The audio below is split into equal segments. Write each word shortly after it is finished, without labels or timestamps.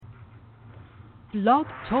Blog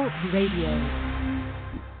Talk Radio.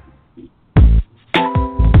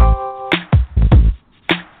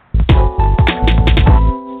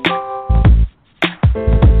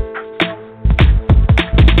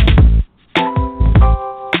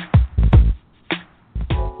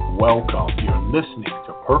 Welcome. You're listening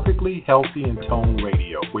to Perfectly Healthy and Toned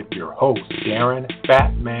Radio with your host, Darren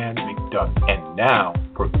Fat Man McDuck. And now,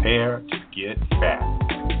 prepare to get fat.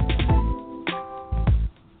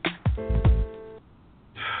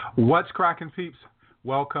 What's cracking, peeps?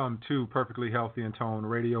 Welcome to Perfectly Healthy and Toned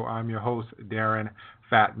Radio. I'm your host, Darren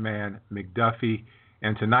Fat Man McDuffie.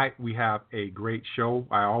 And tonight we have a great show.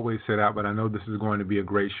 I always say that, but I know this is going to be a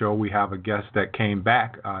great show. We have a guest that came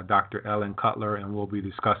back, Dr. Cutler, and we'll be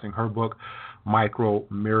discussing her book,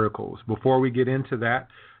 MicroMiracles. Before we get into that,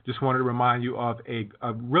 just wanted to remind you of a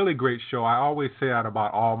really great show. I always say that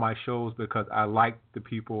about all my shows because I like the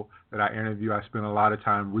people that I interview. I spend a lot of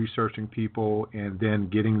time researching people and then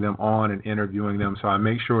getting them on and interviewing them. So I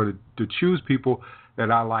make sure to choose people that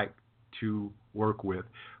I like to work with.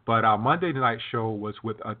 But our Monday night show was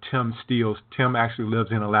with Tim Steele. Tim actually lives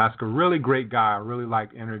in Alaska. Really great guy. I really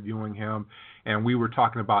liked interviewing him. And we were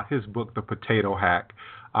talking about his book, The Potato Hack.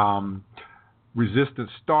 Resistant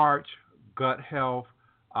starch, gut health,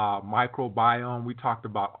 microbiome. We talked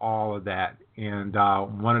about all of that. And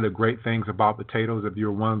one of the great things about potatoes, if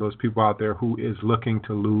you're one of those people out there who is looking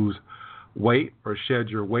to lose weight or shed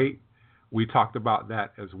your weight, we talked about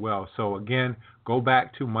that as well. So again, go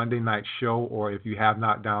back to Monday night show, or if you have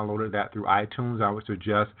not downloaded that through iTunes, I would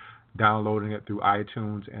suggest downloading it through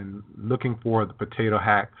iTunes and looking for The Potato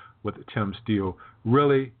Hack with Tim Steele.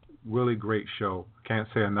 Really, really great show. Can't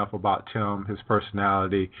say enough about Tim, his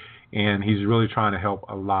personality, and he's really trying to help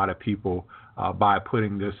a lot of people by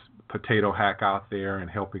putting this potato hack out there and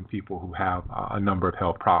helping people who have a number of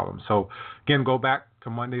health problems. So again, go back to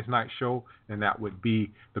Monday's night show, and that would be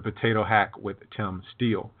The Potato Hack with Tim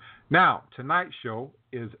Steele. Now, tonight's show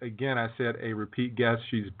is, again, I said, a repeat guest.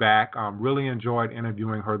 She's back. Really enjoyed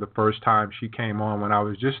interviewing her the first time she came on when I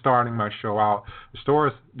was just starting my show out.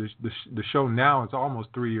 The show now is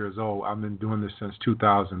almost 3 years old. I've been doing this since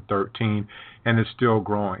 2013, and it's still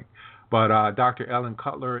growing. But Dr.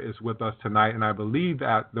 Cutler is with us tonight, and I believe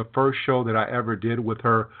that the first show that I ever did with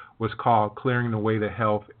her was called Clearing the Way to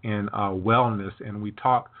Health and Wellness, and we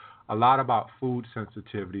talked a lot about food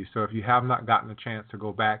sensitivity. So if you have not gotten a chance to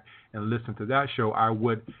go back and listen to that show, I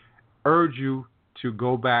would urge you to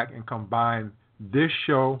go back and combine this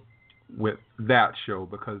show with that show,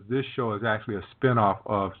 because this show is actually a spinoff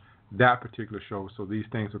of that particular show. So these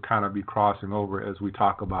things will kind of be crossing over as we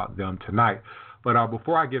talk about them tonight. But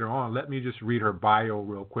before I get her on, let me just read her bio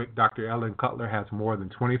real quick. Dr. Cutler has more than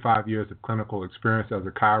 25 years of clinical experience as a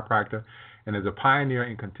chiropractor and is a pioneer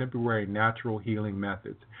in contemporary natural healing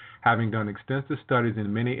methods, having done extensive studies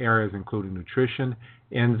in many areas including nutrition,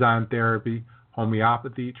 enzyme therapy,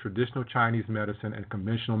 homeopathy, traditional Chinese medicine, and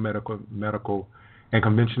conventional medical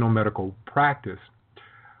practice.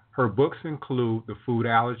 Her books include The Food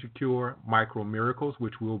Allergy Cure, MicroMiracles,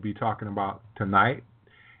 which we'll be talking about tonight,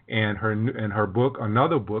 and her book,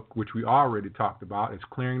 another book, which we already talked about, is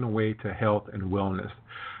Clearing the Way to Health and Wellness.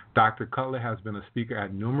 Dr. Cutler has been a speaker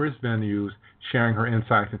at numerous venues, sharing her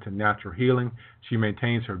insights into natural healing. She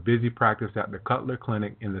maintains her busy practice at the Cutler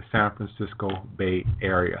Clinic in the San Francisco Bay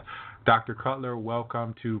Area. Dr. Cutler,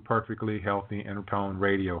 welcome to Perfectly Healthy and Toned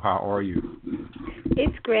Radio. How are you?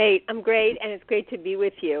 It's great. I'm great, and it's great to be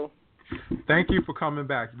with you. Thank you for coming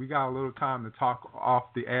back. We got a little time to talk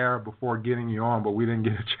off the air before getting you on, but we didn't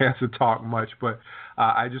get a chance to talk much. But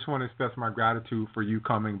I just want to express my gratitude for you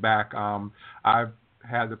coming back. I've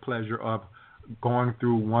had the pleasure of going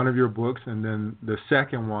through one of your books and then the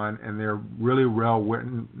second one, and they're really well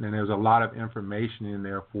written, and there's a lot of information in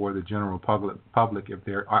there for the general public if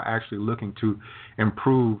they are actually looking to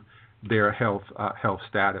improve their health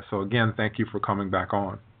status. So again, thank you for coming back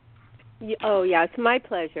on. Oh, yeah, it's my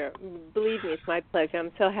pleasure. Believe me, it's my pleasure.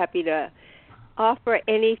 I'm so happy to offer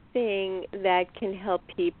anything that can help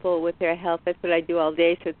people with their health. That's what I do all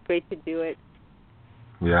day, so it's great to do it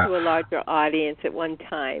to a larger audience at one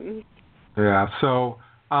time. Yeah, so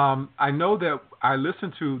I know that I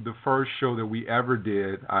listened to the first show that we ever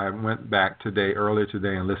did. I went back earlier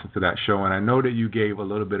today and listened to that show, and I know that you gave a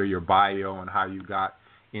little bit of your bio and how you got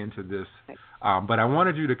into this. But I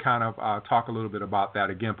wanted you to kind of talk a little bit about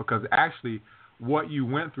that again, because actually what you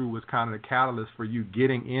went through was kind of the catalyst for you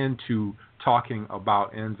getting into talking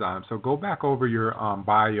about enzymes. So go back over your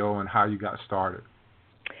bio and how you got started.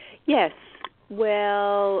 Yes.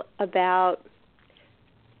 Well, about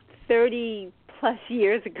 30 plus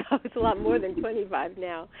years ago, it's a lot more than 25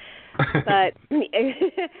 now, But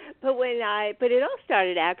but it all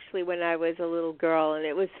started actually when I was a little girl, and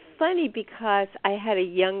it was funny because I had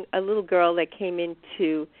a little girl that came in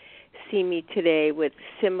to see me today with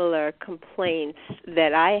similar complaints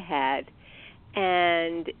that I had.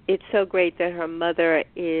 And it's so great that her mother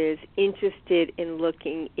is interested in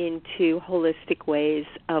looking into holistic ways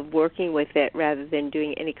of working with it rather than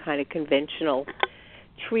doing any kind of conventional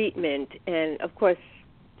treatment. And, of course,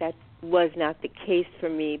 that was not the case for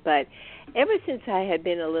me. But ever since I had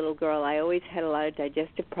been a little girl, I always had a lot of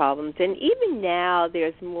digestive problems. And even now,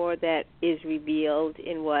 there's more that is revealed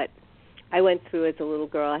in what I went through as a little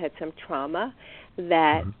girl. I had some trauma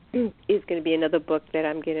that is going to be another book that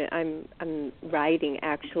I'm writing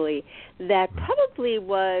actually, that probably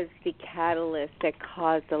was the catalyst that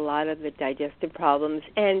caused a lot of the digestive problems.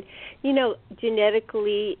 And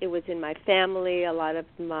genetically it was in my family. A lot of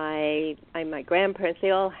my grandparents,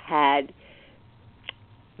 they all had,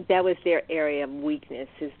 that was their area of weakness,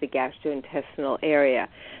 is the gastrointestinal area.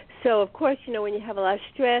 So, of course, when you have a lot of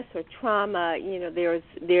stress or trauma,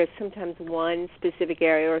 there's sometimes one specific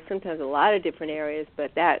area or sometimes a lot of different areas,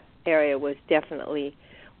 but that area was definitely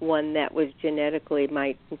one that was genetically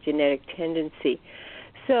my genetic tendency.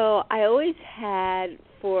 So I always had,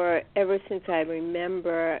 ever since I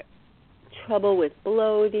remember, trouble with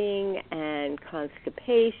bloating and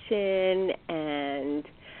constipation and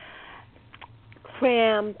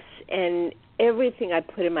cramps, and everything I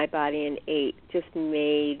put in my body and ate just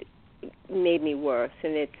made me worse.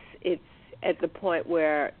 And it's at the point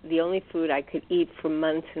where the only food I could eat for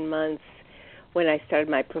months and months when I started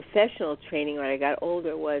my professional training when I got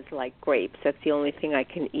older was like grapes. That's the only thing I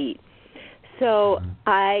can eat. So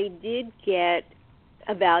I did get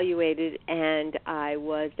evaluated, and I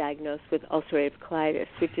was diagnosed with ulcerative colitis,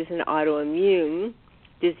 which is an autoimmune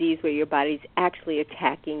disease where your body's actually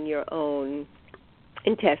attacking your own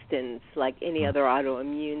intestines like any other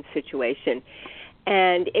autoimmune situation.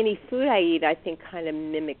 And any food I eat, I think, kind of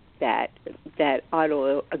mimics that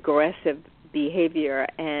auto-aggressive behavior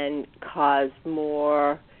and cause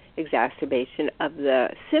more exacerbation of the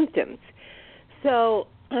symptoms. So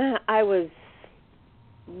I was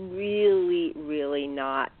really, really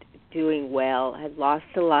not doing well. I had lost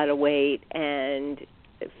a lot of weight and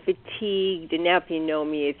fatigued. And now if you know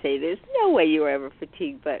me, you'd say, there's no way you were ever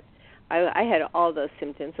fatigued, but I had all those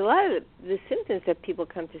symptoms. A lot of the symptoms that people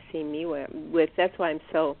come to see me with, that's why I'm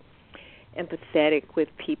so empathetic with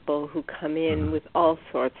people who come in with all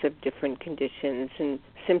sorts of different conditions and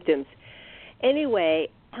symptoms. Anyway,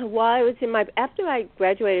 while I was after I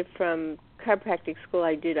graduated from chiropractic school,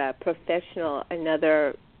 I did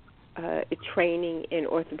another training in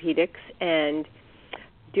orthopedics, and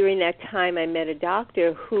during that time I met a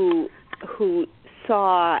doctor who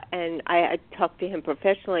saw, and I talked to him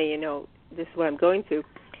professionally, this is what I'm going through.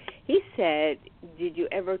 He said, did you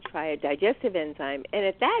ever try a digestive enzyme? And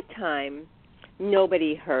at that time,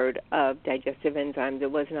 nobody heard of digestive enzymes.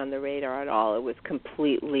 It wasn't on the radar at all. It was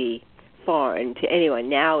completely foreign to anyone.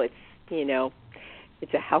 Now it's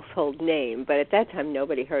a household name, but at that time,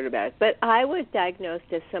 nobody heard about it. But I was diagnosed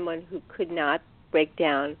as someone who could not break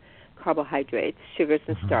down carbohydrates, sugars,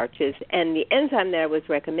 and starches, and the enzyme that was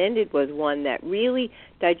recommended was one that really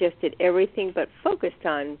digested everything but focused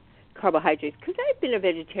on carbohydrates, because I've been a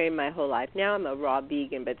vegetarian my whole life. Now I'm a raw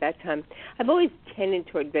vegan, but at that time I've always tended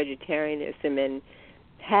toward vegetarianism and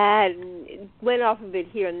went off of it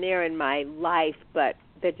here and there in my life, but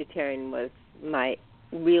vegetarian was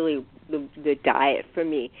the diet for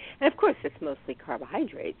me. And of course it's mostly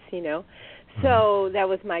carbohydrates, So that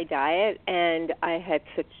was my diet, and I had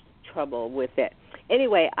such trouble with it.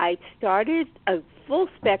 Anyway, I started a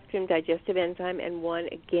full-spectrum digestive enzyme, and one,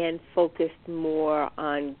 again, focused more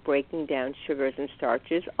on breaking down sugars and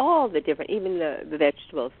starches, all the different, even the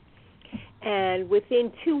vegetables. And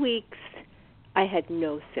within 2 weeks, I had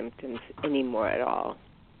no symptoms anymore at all.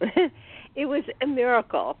 It was a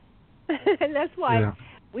miracle. And that's why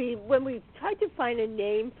when we tried to find a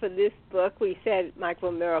name for this book, we said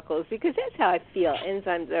MicroMiracles, because that's how I feel.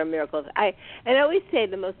 Enzymes are miracles. I always say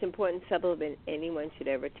the most important supplement anyone should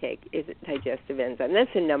ever take is a digestive enzyme. That's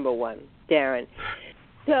the number one, Darren.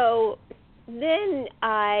 So then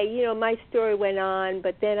my story went on,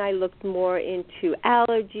 but then I looked more into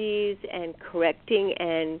allergies and correcting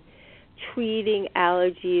and treating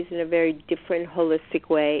allergies in a very different holistic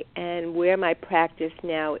way, and where my practice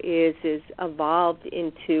now is evolved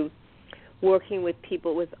into working with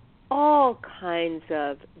people with all kinds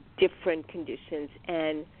of different conditions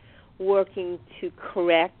and working to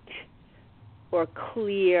correct or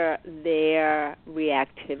clear their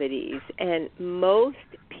reactivities. And most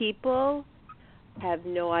people have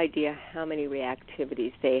no idea how many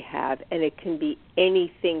reactivities they have, and it can be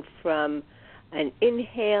anything from an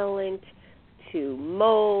inhalant to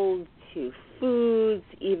mold to foods,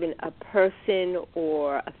 even a person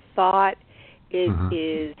or a thought. It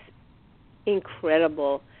is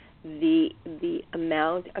incredible the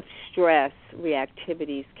amount of stress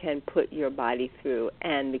reactivities can put your body through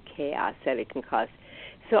and the chaos that it can cause.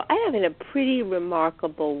 So I have a pretty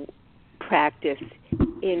remarkable practice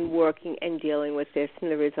in working and dealing with this,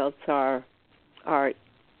 and the results are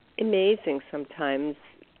amazing sometimes.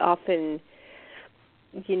 Often,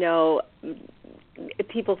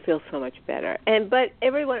 people feel so much better. But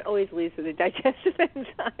everyone always leaves with a digestive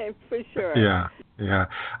enzyme, for sure. Yeah.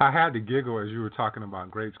 I had to giggle as you were talking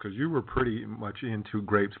about grapes because you were pretty much into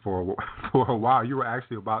grapes for a while. You were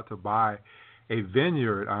actually about to buy a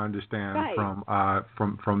vineyard, I understand, right.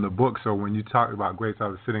 from the book. So when you talked about grapes, I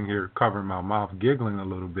was sitting here covering my mouth, giggling a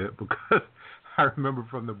little bit because I remember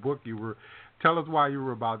from the book tell us why you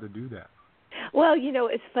were about to do that. Well,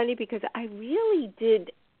 it's funny because I really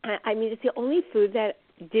did. I mean, it's the only food that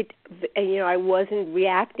I wasn't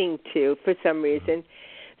reacting to for some reason.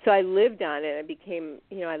 So I lived on it. I became,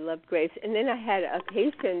 I loved grapes. And then I had a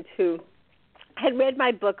patient who had read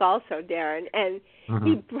my book also, Darren, and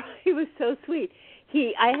he was so sweet.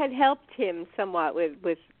 I had helped him somewhat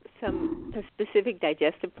with some specific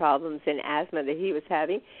digestive problems and asthma that he was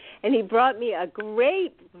having, and he brought me a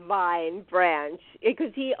grapevine branch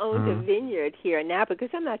because he owns a vineyard here in Napa, because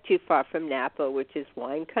I'm not too far from Napa, which is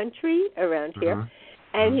wine country around here.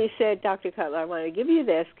 And he said, Dr. Cutler, I want to give you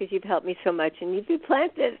this because you've helped me so much, and if you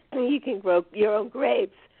plant this, you can grow your own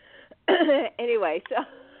grapes. Anyway, so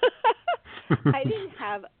I didn't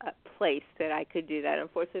have a place that I could do that,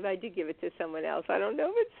 unfortunately, but I did give it to someone else. I don't know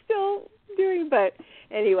if it's still doing, but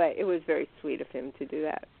anyway, it was very sweet of him to do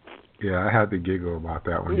that. Yeah, I had to giggle about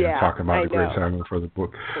that when you were talking about the grapes having for the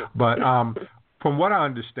book. But from what I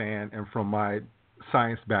understand and from my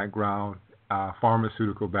science background,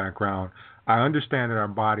 pharmaceutical background, I understand that our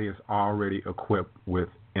body is already equipped with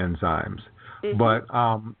enzymes. But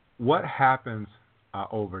what happens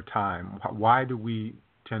over time? Why do we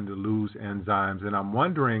tend to lose enzymes? And I'm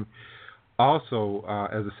wondering also,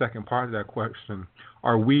 as a second part of that question,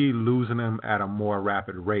 are we losing them at a more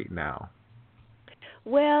rapid rate now?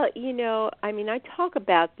 Well, I talk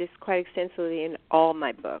about this quite extensively in all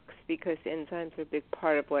my books because enzymes are a big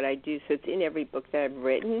part of what I do, so it's in every book that I've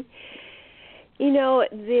written.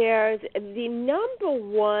 There's the number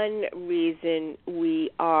one reason we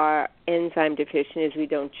are enzyme deficient is we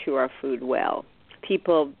don't chew our food well.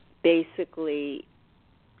 People basically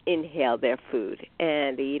inhale their food,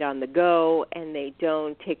 and they eat on the go, and they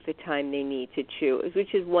don't take the time they need to chew,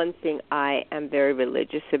 which is one thing I am very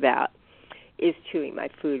religious about, is chewing my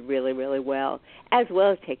food really, really well as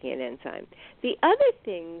taking an enzyme. The other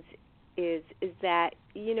things is that,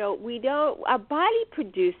 our body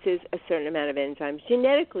produces a certain amount of enzymes.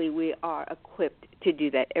 Genetically, we are equipped to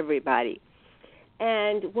do that, everybody.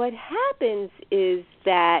 And what happens is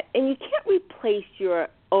that, and you can't replace your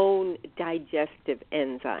own digestive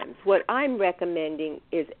enzymes. What I'm recommending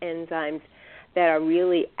is enzymes that are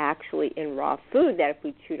really actually in raw food, that if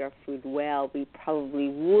we chewed our food well, we probably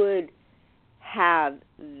would have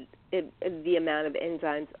the amount of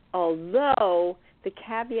enzymes, although the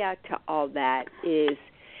caveat to all that is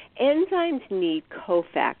enzymes need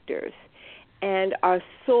cofactors, and our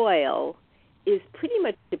soil is pretty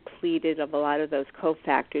much depleted of a lot of those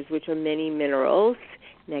cofactors, which are many minerals,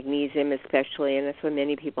 magnesium especially, and that's why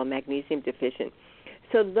many people are magnesium deficient.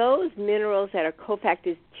 So those minerals that are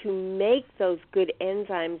cofactors to make those good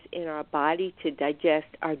enzymes in our body to digest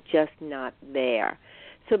are just not there.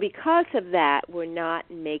 So because of that, we're not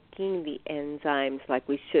making the enzymes like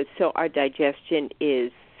we should. So our digestion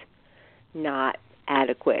is not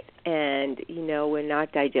adequate, and we're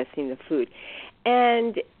not digesting the food,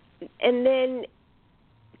 and then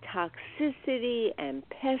toxicity and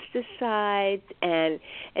pesticides, and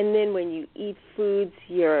then when you eat foods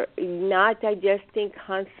you're not digesting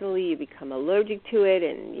constantly, you become allergic to it,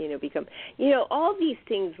 and become all these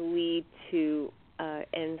things lead to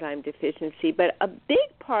enzyme deficiency. But a big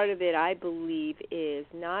part of it, I believe, is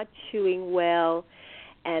not chewing well,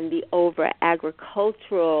 and the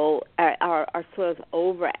over-agricultural, our soil's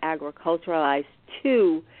over-agriculturalized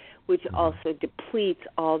too, which also depletes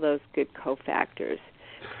all those good cofactors.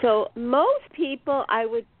 So most people, I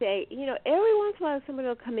would say, every once in a while somebody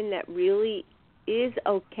will come in that really is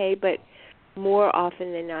okay, but more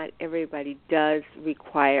often than not, everybody does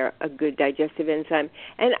require a good digestive enzyme.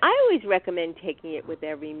 And I always recommend taking it with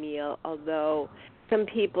every meal, although some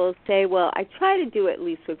people say, well, I try to do at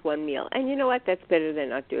least with one meal. And you know what? That's better than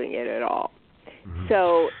not doing it at all.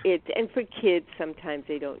 So and for kids, sometimes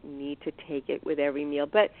they don't need to take it with every meal.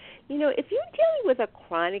 But, if you're dealing with a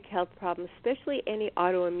chronic health problem, especially any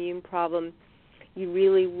autoimmune problem, you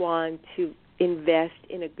really want to invest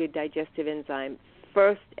in a good digestive enzyme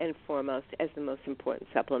first and foremost as the most important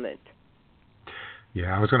supplement.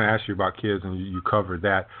 Yeah, I was going to ask you about kids, and you covered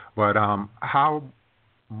that. But how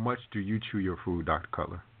much do you chew your food, Dr.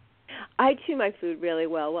 Cutler? I chew my food really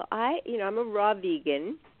well. Well, I'm a raw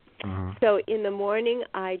vegan. So in the morning,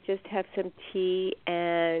 I just have some tea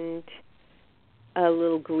and a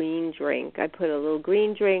little green drink. I put a little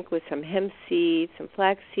green drink with some hemp seed, some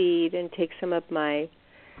flaxseed, and take some of my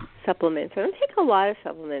supplements. I don't take a lot of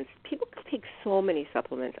supplements. People take so many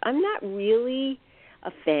supplements. I'm not really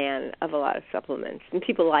a fan of a lot of supplements, and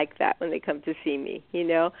people like that when they come to see me.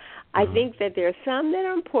 I think that there are some that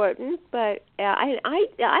are important, but I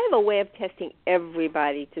have a way of testing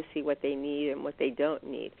everybody to see what they need and what they don't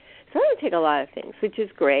need. So I don't take a lot of things, which is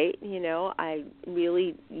great. I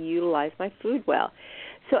really utilize my food well.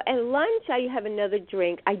 So at lunch, I have another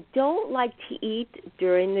drink. I don't like to eat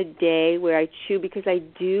during the day where I chew because I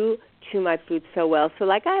do chew my food so well. So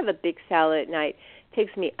like I have a big salad at night. It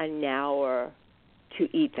takes me an hour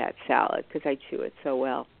to eat that salad because I chew it so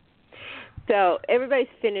well. So everybody's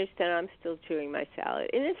finished and I'm still chewing my salad.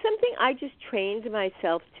 And it's something I just trained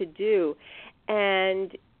myself to do.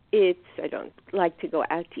 And I don't like to go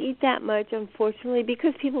out to eat that much, unfortunately,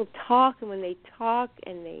 because people talk, and when they talk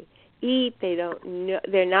and they eat, they don't know,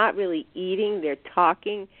 they're not really eating, they're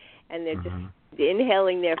talking, and they're just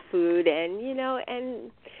inhaling their food, and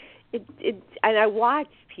and I watch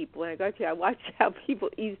people when I go to, I watch how people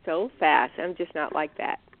eat so fast. I'm just not like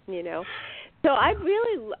that. So I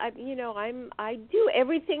do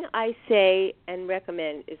everything I say and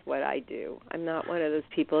recommend is what I do. I'm not one of those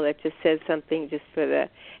people that just says something just for the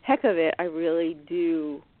heck of it. I really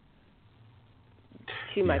do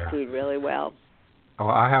chew my food really well. Oh,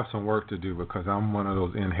 I have some work to do because I'm one of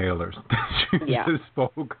those inhalers that you just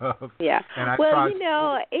spoke of. Yeah. And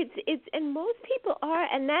it's and most people are,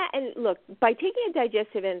 and look, by taking a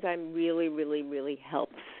digestive enzyme really, really, really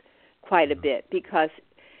helps quite a bit because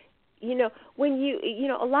when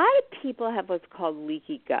a lot of people have what's called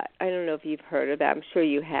leaky gut. I don't know if you've heard of that. I'm sure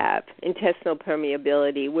you have. Intestinal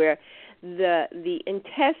permeability, where the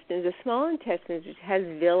intestines, the small intestines, which has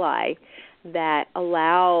villi that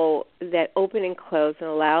open and close and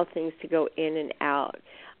allow things to go in and out.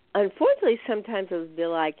 Unfortunately, sometimes those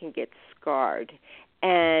villi can get scarred,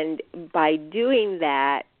 and by doing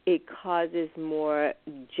that, it causes more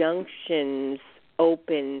junctions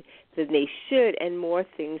open than they should, and more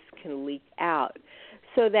things can leak out.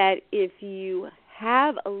 So that if you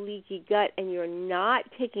have a leaky gut and you're not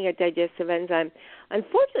taking a digestive enzyme,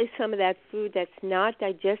 unfortunately some of that food that's not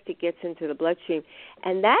digested gets into the bloodstream,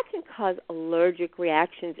 and that can cause allergic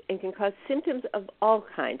reactions and can cause symptoms of all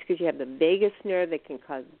kinds, because you have the vagus nerve that can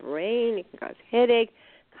cause brain, it can cause headache,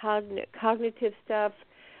 cognitive stuff,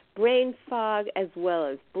 brain fog, as well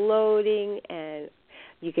as bloating, and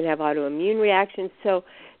you can have autoimmune reactions. So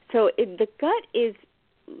the gut is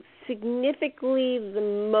significantly one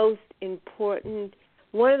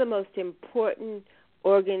of the most important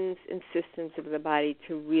organs and systems of the body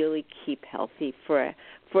to really keep healthy for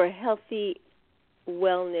a healthy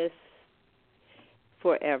wellness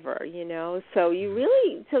forever. So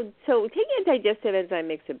so taking a digestive enzyme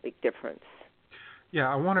makes a big difference. Yeah,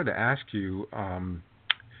 I wanted to ask you,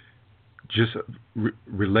 just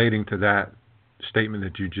relating to that statement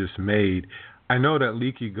that you just made. I know that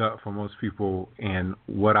leaky gut for most people, and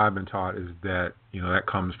what I've been taught is that that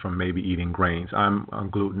comes from maybe eating grains. I'm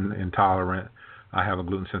gluten intolerant. I have a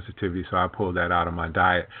gluten sensitivity, so I pull that out of my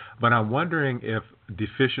diet. But I'm wondering if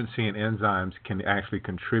deficiency in enzymes can actually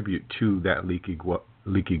contribute to that leaky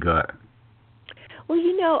gut.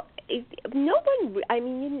 Well,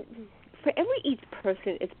 for each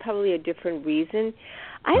person, it's probably a different reason.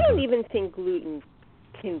 I don't even think gluten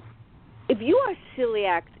can. If you are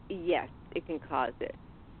celiac, yes, it can cause it.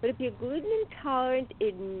 But if you're gluten intolerant,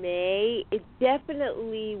 it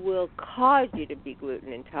definitely will cause you to be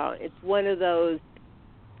gluten intolerant. It's one of those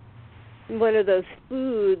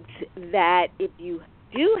foods that if you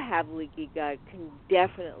do have leaky gut can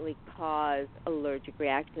definitely cause allergic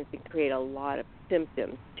reactions and create a lot of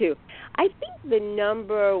symptoms too. I think the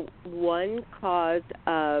number one cause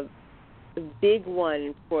of the big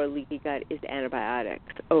one for leaky gut is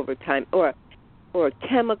antibiotics over time, or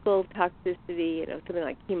chemical toxicity. Something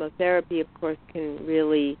like chemotherapy, of course, can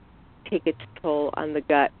really take its toll on the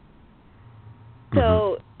gut.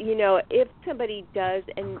 So, if somebody does,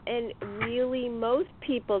 and really most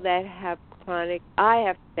people that have I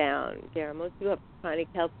have found, most people have chronic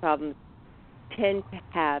health problems, tend to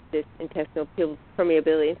have this intestinal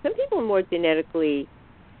permeability. And some people are more genetically,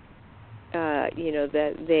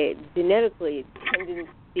 the genetically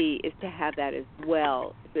tendency is to have that as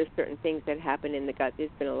well. There's certain things that happen in the gut. There's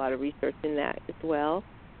been a lot of research in that as well,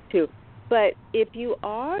 too. But if you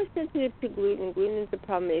are sensitive to gluten, gluten is a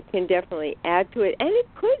problem. It can definitely add to it, and it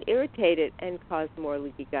could irritate it and cause more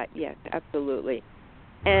leaky gut. Yes, absolutely.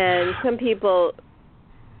 And some people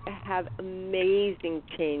have amazing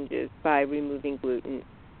changes by removing gluten.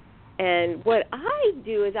 And what I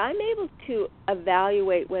do is I'm able to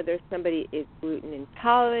evaluate whether somebody is gluten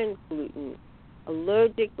intolerant, gluten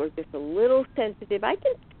allergic, or just a little sensitive. I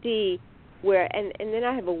can see where, and then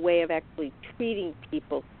I have a way of actually treating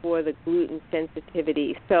people for the gluten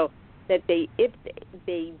sensitivity, so that if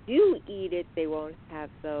they do eat it, they won't have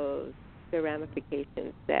the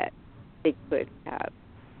ramifications that they could have.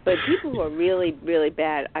 But people who are really, really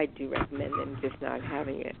bad, I do recommend them just not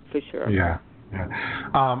having it, for sure. Yeah.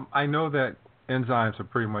 I know that enzymes are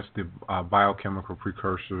pretty much the biochemical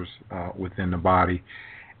precursors within the body.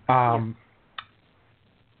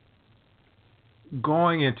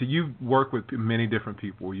 Going into, you've worked with many different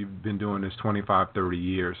people. You've been doing this 25, 30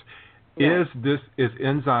 years. Right. Is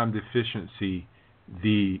enzyme deficiency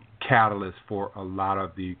the catalyst for a lot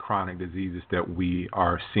of the chronic diseases that we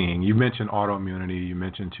are seeing? You mentioned autoimmunity. You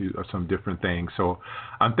mentioned some different things. So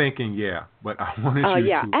I'm thinking, but I wanted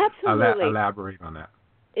you to elaborate on that.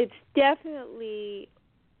 It's definitely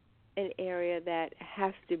an area that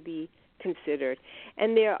has to be considered.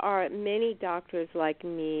 And there are many doctors like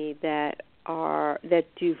me that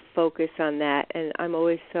do focus on that, and I'm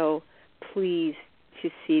always so pleased to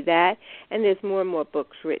see that. And there's more and more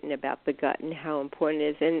books written about the gut and how important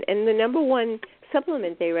it is. And the number one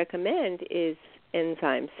supplement they recommend is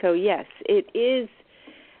enzymes. So yes, it is.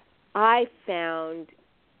 I found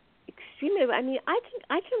extremely. I mean, I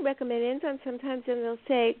can recommend enzymes sometimes, and they'll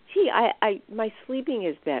say, "Gee, my sleeping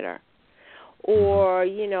is better," or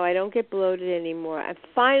I don't get bloated anymore. And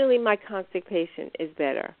finally, my constipation is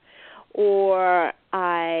better. Or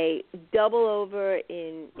I double over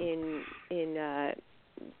in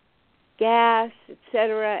gas,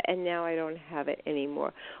 etc., and now I don't have it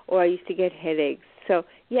anymore. Or I used to get headaches. So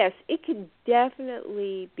yes, it could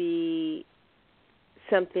definitely be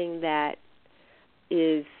something that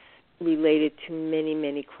is related to many,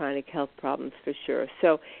 many chronic health problems for sure.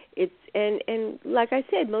 So it's and like I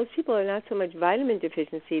said, most people are not so much vitamin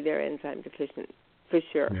deficiency; they're enzyme deficient for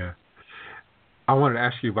sure. Yeah. I wanted to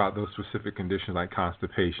ask you about those specific conditions like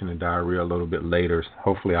constipation and diarrhea a little bit later.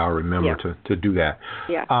 Hopefully I'll remember to do that.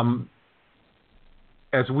 Yeah.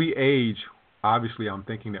 As we age, obviously I'm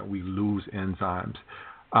thinking that we lose enzymes.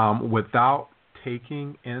 Without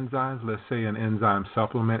taking enzymes, let's say an enzyme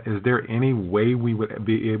supplement, is there any way we would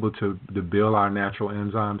be able to build our natural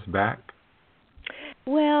enzymes back?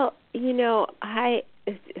 Well,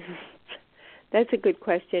 that's a good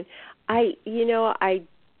question.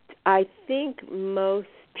 I think most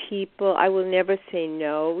people, I will never say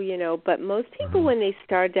no, but most people when they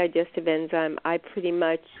start digestive enzyme, they pretty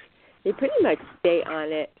much stay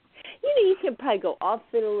on it. You can probably go off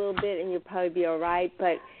it a little bit and you'll probably be all right,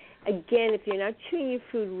 but again, if you're not chewing your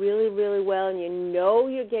food really, really well and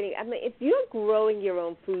you're getting, if you're growing your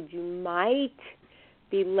own food, you might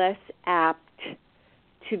be less apt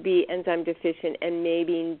to be enzyme deficient and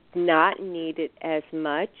maybe not need it as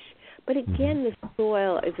much. But again,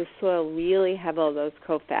 the soil really have all those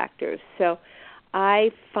cofactors. So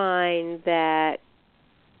I find that,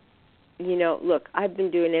 look, I've been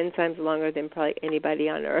doing enzymes longer than probably anybody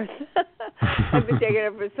on earth. I've been taking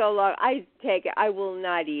it for so long. I take it. I will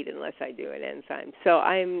not eat unless I do an enzyme. So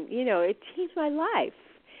it changed my life.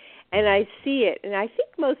 And I see it. And I think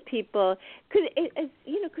most people, because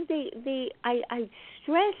I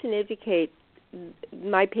stress and educate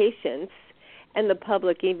my patients and the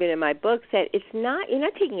public, even in my books, that you're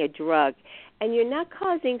not taking a drug, and you're not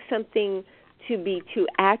causing something to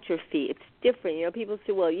atrophy. It's different. People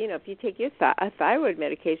say, well, if you take a thyroid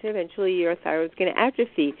medication, eventually your thyroid's going to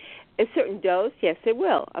atrophy. A certain dose, yes, it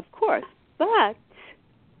will, of course. But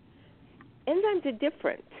enzymes are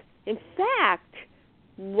different. In fact,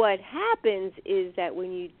 what happens is that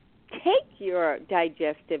when you take your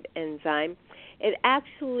digestive enzyme, it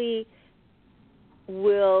actually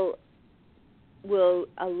will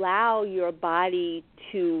allow your body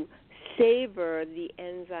to savor the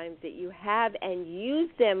enzymes that you have and use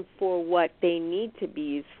them for what they need to be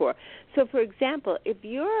used for. So, for example, if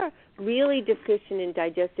you're really deficient in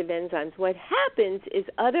digestive enzymes, what happens is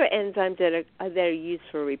other enzymes that are used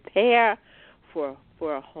for repair, for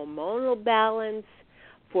a hormonal balance,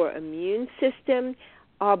 for immune system,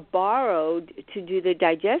 are borrowed to do the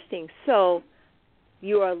digesting. So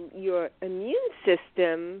your immune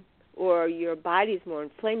system or your body's more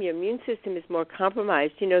inflamed, your immune system is more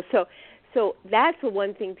compromised, So that's the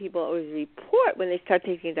one thing people always report when they start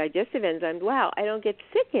taking digestive enzymes. Wow, I don't get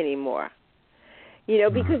sick anymore.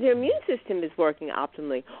 Because their immune system is working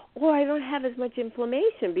optimally, or I don't have as much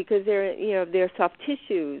inflammation because their soft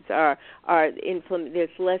tissues are there's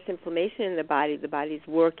less inflammation in the body. The body's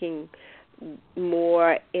working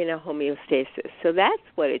more in a homeostasis. So that's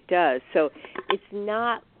what it does. So it's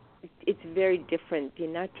very different. You're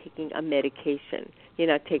not taking a medication. You're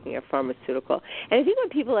not taking a pharmaceutical. And I think when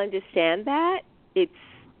people understand that, they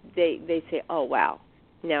say, oh, wow.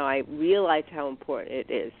 Now I realize how important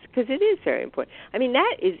it is, because it is very important. I mean,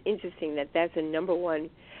 that is interesting that's the number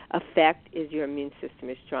one effect is your immune system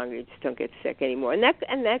is stronger. You just don't get sick anymore. And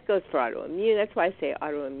that goes for autoimmune. That's why I say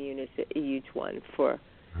autoimmune is a huge one for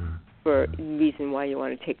reason why you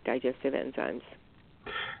want to take digestive enzymes.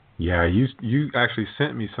 Yeah, you actually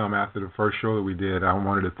sent me some after the first show that we did. I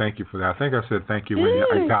wanted to thank you for that. I think I said thank you when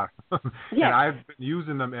I got them. Yes. And I've been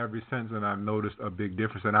using them ever since, and I've noticed a big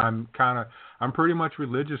difference. And I'm pretty much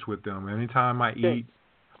religious with them. Anytime I eat,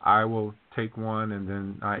 I will take one, and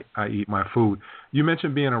then I eat my food. You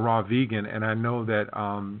mentioned being a raw vegan, and I know that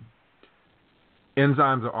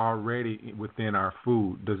enzymes are already within our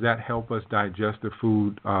food. Does that help us digest the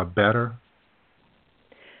food better?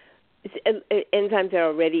 Enzymes are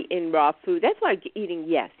already in raw food. That's why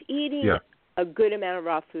eating a good amount of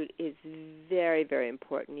raw food is very, very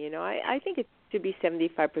important. I think it should be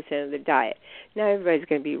 75% of the diet. Not everybody's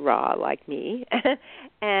going to be raw like me,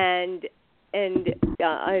 and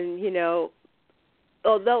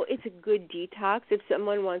although it's a good detox, if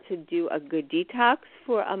someone wants to do a good detox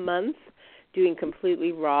for a month, doing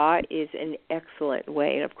completely raw is an excellent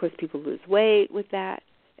way. And of course, people lose weight with that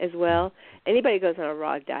as well. Anybody who goes on a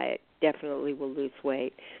raw diet definitely will lose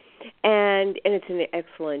weight. And it's an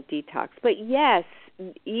excellent detox. But yes,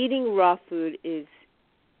 eating raw food is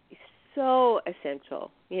so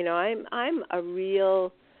essential. I'm a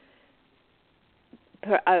real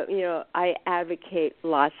I advocate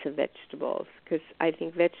lots of vegetables because I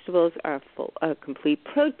think vegetables are full of complete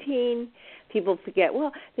protein. People forget.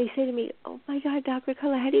 Well, they say to me, "Oh my God, Dr.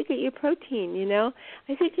 Cutler, how do you get your protein?" I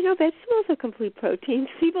said, vegetables are complete proteins.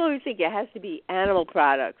 People always think it has to be animal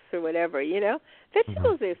products or whatever.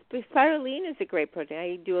 Vegetables spirulina is a great protein.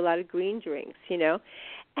 I do a lot of green drinks.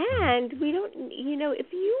 And we don't.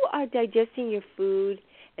 If you are digesting your food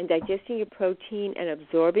and digesting your protein and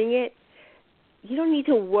absorbing it, you don't need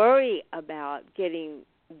to worry about getting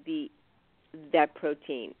that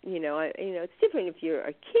protein. It's different if you're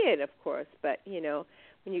a kid, of course, but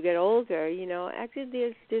when you get older,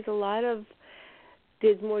 actually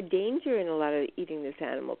there's more danger in a lot of eating this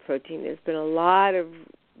animal protein. There's been a lot of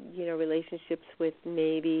relationships with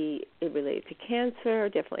maybe it related to cancer,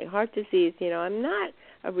 definitely heart disease. I'm not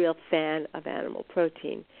a real fan of animal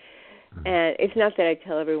protein. And it's not that I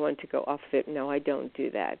tell everyone to go off it. No, I don't do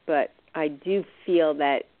that. But I do feel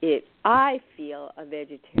that I feel a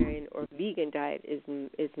vegetarian or vegan diet is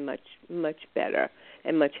much, much better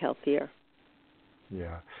and much healthier.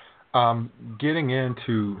 Yeah. Getting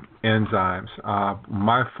into enzymes,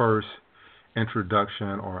 my first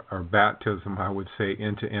introduction or baptism, I would say,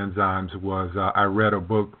 into enzymes was I read a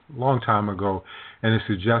book a long time ago, and it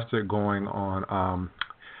suggested going on,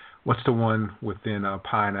 what's the one within a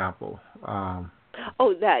pineapple?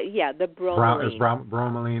 The bromelain. It's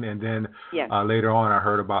bromelain, and then later on I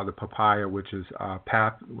heard about the papaya, which is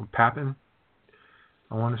papain,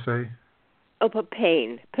 I want to say. Oh,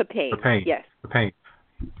 papain. Yes. Papain.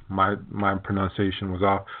 My pronunciation was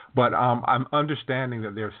off, but I'm understanding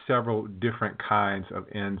that there are several different kinds of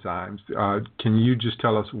enzymes. Can you just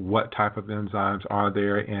tell us what type of enzymes are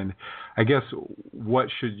there, and I guess what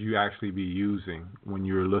should you actually be using when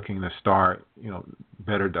you're looking to start,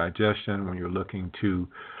 better digestion, when you're looking to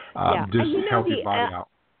just help your body out?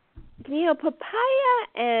 Papaya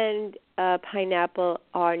and pineapple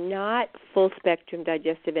are not full spectrum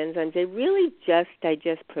digestive enzymes. They really just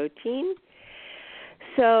digest protein.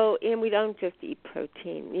 So, and we don't just eat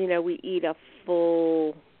protein. We eat a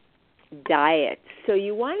full diet. So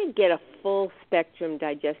you want to get a full spectrum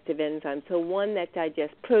digestive enzyme. So one that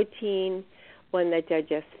digests protein, one that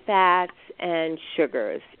digests fats and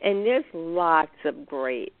sugars. And there's lots of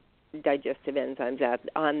great digestive enzymes out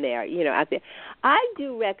there. I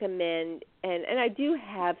do recommend, and I do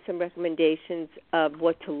have some recommendations of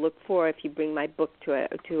what to look for if you bring my book to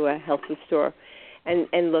a health food store.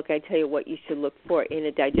 And look, I tell you what you should look for in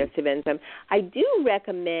a digestive enzyme. I do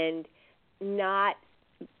recommend not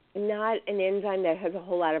an enzyme that has a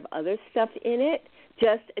whole lot of other stuff in it.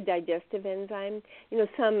 just a digestive enzyme.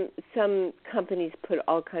 Some companies put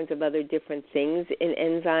all kinds of other different things in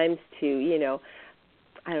enzymes to,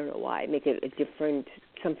 I don't know why, make it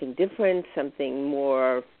something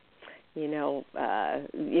more,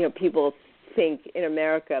 people think in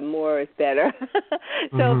America more is better.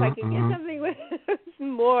 So if I can get something with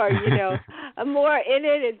more, more in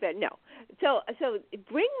it is better. No. So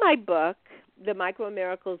bring my book, the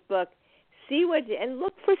MicroMiracles book, and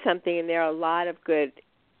look for something, and there are a lot of good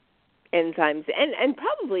enzymes, and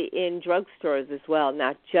probably in drugstores as well,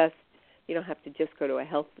 not just, you don't have to just go to a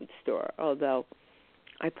health food store, although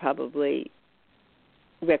I probably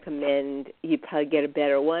recommend you probably get a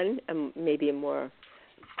better one, maybe a more,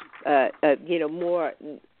 more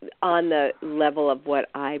on the level of what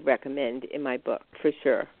I recommend in my book, for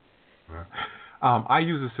sure. I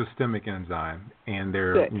use a systemic enzyme, and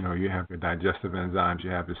there, you have the digestive enzymes, you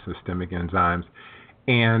have the systemic enzymes,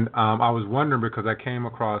 and I was wondering because I came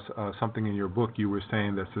across something in your book. You were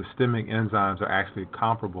saying that systemic enzymes are actually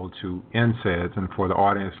comparable to NSAIDs, and for the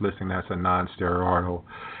audience listening, that's a non-steroidal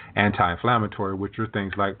anti-inflammatory, which are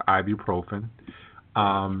things like ibuprofen.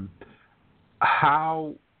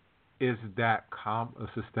 How is that a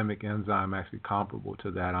systemic enzyme actually comparable to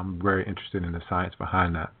that? I'm very interested in the science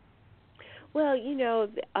behind that. Well, and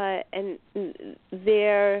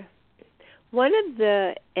one of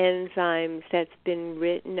the enzymes that's been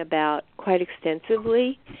written about quite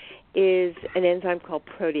extensively is an enzyme called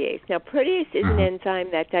protease. Now, protease is an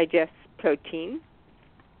enzyme that digests protein,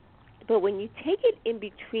 but when you take it in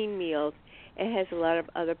between meals, it has a lot of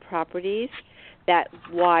other properties. That's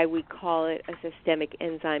why we call it a systemic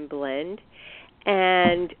enzyme blend.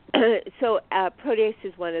 And so protease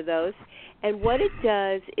is one of those. And what it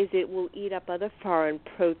does is it will eat up other foreign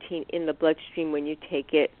protein in the bloodstream when you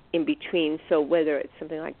take it in between. So whether it's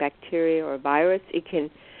something like bacteria or a virus, it can,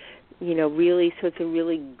 really, so it's a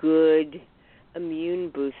really good immune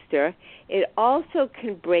booster. It also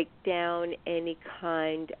can break down any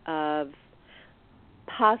kind of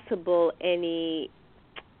possible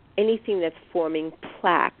anything that's forming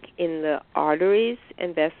plaque in the arteries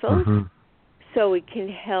and vessels. So it can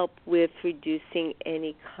help with reducing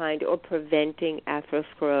any kind or preventing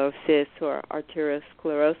atherosclerosis or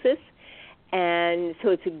arteriosclerosis. And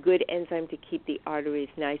so it's a good enzyme to keep the arteries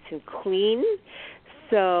nice and clean.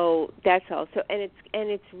 So that's also, and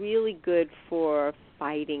it's really good for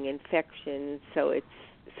fighting infections. So it's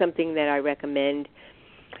something that I recommend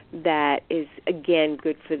that is, again,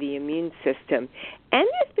 good for the immune system. And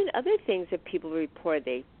there's been other things that people report.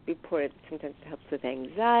 They report sometimes it helps with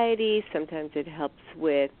anxiety, sometimes it helps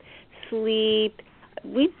with sleep.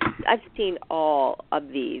 I've seen all of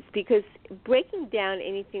these because breaking down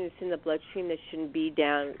anything that's in the bloodstream that shouldn't be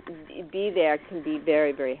there can be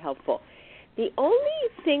very, very helpful. The only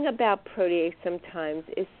thing about protease sometimes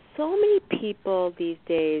is so many people these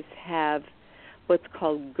days have what's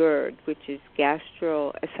called GERD, which is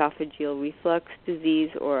gastroesophageal reflux disease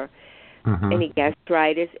or any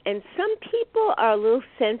gastritis. And some people are a little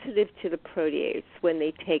sensitive to the protease when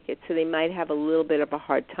they take it, so they might have a little bit of a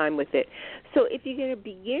hard time with it. So if you're going to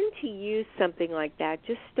begin to use something like that,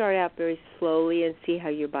 just start out very slowly and see how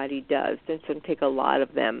your body does. Don't take a lot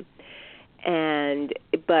of them.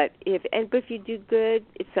 But if you do good,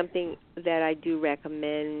 it's something that I do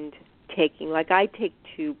recommend taking. Like I take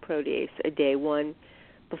 2 protease a day, one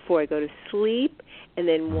before I go to sleep, and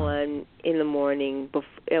then one in the morning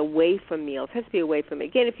away from meals. It has to be away from it.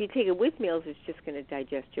 Again, if you take it with meals, it's just going to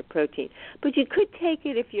digest your protein. But you could take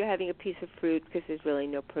it if you're having a piece of fruit because there's really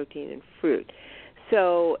no protein in fruit.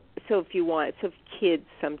 So if you want, if kids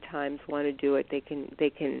sometimes want to do it, they can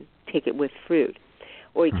take it with fruit.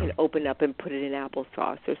 Or you can open up and put it in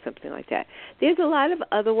applesauce or something like that. There's a lot of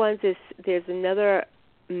other ones. There's another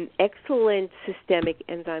excellent systemic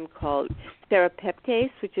enzyme called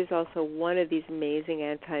serrapeptase, which is also one of these amazing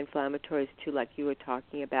anti-inflammatories too, like you were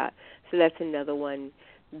talking about. So that's another one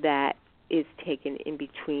that is taken in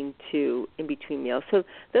between meals. So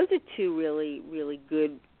those are 2 really, really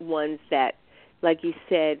good ones that, like you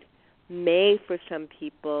said, may for some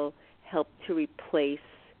people help to replace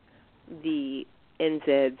the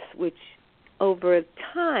NSAIDs, which over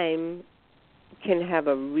time can have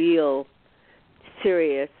a real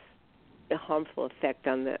serious harmful effect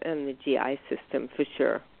on the GI system for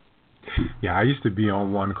sure. Yeah, I used to be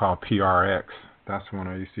on one called PRX. That's one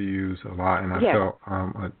I used to use a lot, and I felt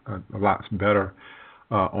a lot better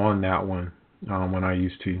on that one when I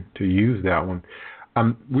used to use that one.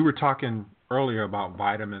 We were talking earlier about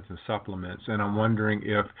vitamins and supplements, and I'm wondering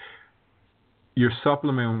if you're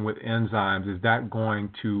supplementing with enzymes, is that going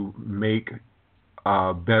to make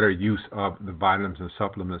better use of the vitamins and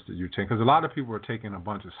supplements that you're taking? Because a lot of people are taking a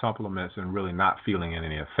bunch of supplements and really not feeling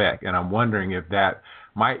any effect. And I'm wondering if that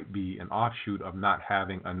might be an offshoot of not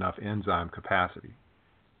having enough enzyme capacity.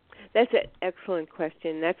 That's an excellent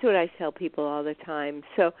question. That's what I tell people all the time.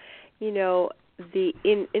 So,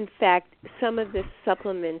 in fact, some of the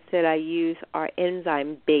supplements that I use are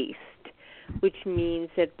enzyme based, which means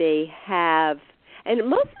that they have, and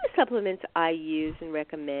most of the supplements I use and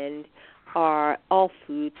recommend are all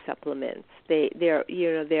food supplements. They're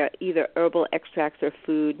either herbal extracts or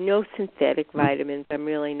food. No synthetic vitamins. I'm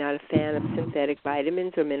really not a fan of synthetic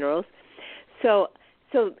vitamins or minerals. So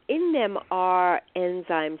in them are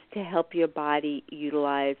enzymes to help your body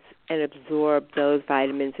utilize and absorb those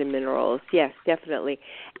vitamins and minerals. Yes, definitely.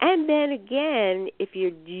 And then again, if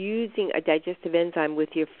you're using a digestive enzyme with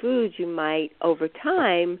your foods, you might over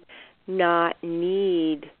time not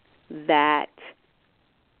need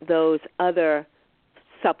those other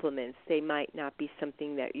supplements. They might not be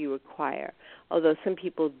something that you require. Although some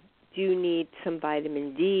people do need some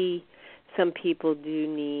vitamin D, some people do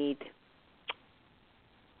need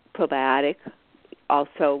probiotic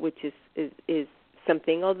also, which is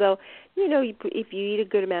something. Although, if you eat a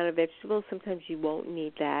good amount of vegetables, sometimes you won't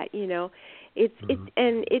need that. It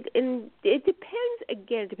depends.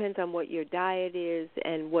 Again, it depends on what your diet is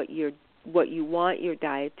and what you want your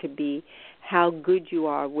diet to be, how good you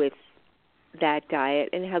are with that diet,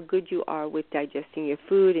 and how good you are with digesting your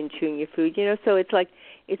food and chewing your food. So it's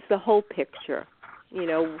the whole picture.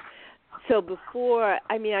 So before,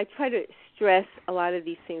 I try to stress a lot of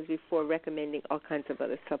these things before recommending all kinds of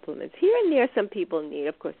other supplements. Here and there, some people need,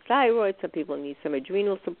 of course, thyroid. Some people need some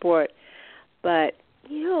adrenal support. But,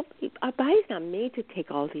 our body's not made to take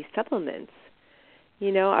all these supplements.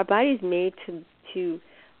 Our body's made to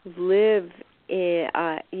live in,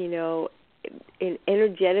 in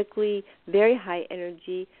energetically, very high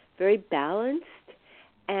energy, very balanced.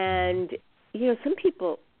 And, some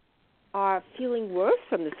people are feeling worse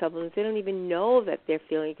from the supplements. They don't even know that they're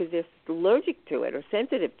feeling it because they're allergic to it or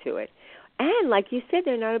sensitive to it. And like you said,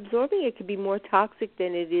 they're not absorbing it. It could be more toxic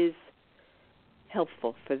than it is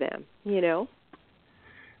helpful for them,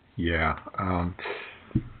 Yeah.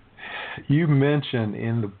 You mentioned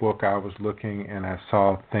in the book, I was looking and I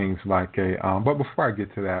saw things like but before I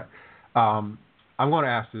get to that, I'm going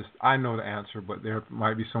to ask this. I know the answer, but there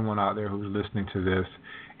might be someone out there who's listening to this,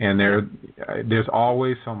 and there's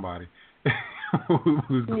always somebody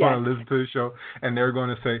who's going to listen to the show, and they're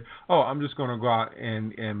going to say, oh, I'm just going to go out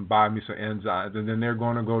and buy me some enzymes, and then they're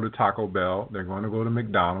going to go to Taco Bell, they're going to go to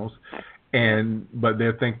McDonald's, but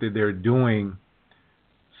they think that they're doing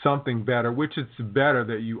something better, which is better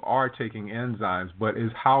that you are taking enzymes, but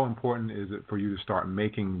how important is it for you to start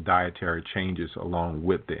making dietary changes along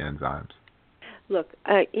with the enzymes? Look,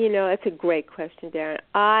 it's a great question, Darren.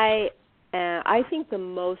 I think the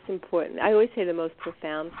most important, I always say the most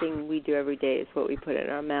profound thing we do every day is what we put in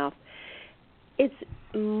our mouth. It's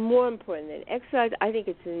more important than exercise. I think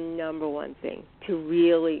it's the number one thing to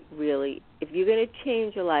really, really, if you're going to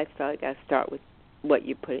change your lifestyle, you got to start with what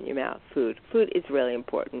you put in your mouth, food. Food is really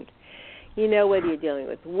important. Whether you're dealing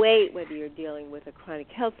with weight, whether you're dealing with a chronic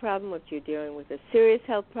health problem, whether you're dealing with a serious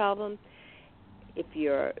health problem, if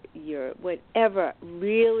you're whatever,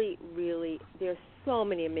 really, really, there's so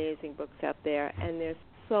many amazing books out there, and there's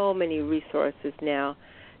so many resources now.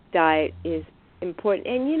 Diet is important.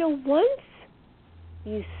 And, once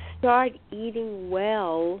you start eating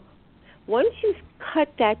well, once you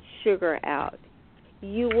cut that sugar out,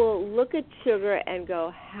 you will look at sugar and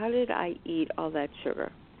go, how did I eat all that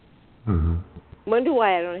sugar? Mm-hmm. Wonder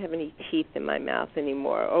why I don't have any teeth in my mouth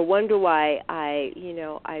anymore, or wonder why I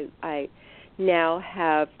now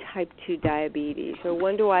have type 2 diabetes, or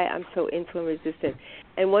wonder why I'm so insulin resistant,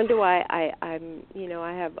 and wonder why I'm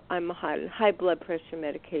on high blood pressure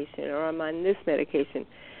medication, or I'm on this medication.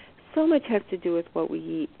 So much has to do with what we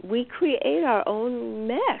eat. We create our own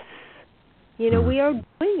mess. We are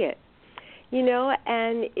doing it.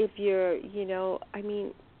 And if you're,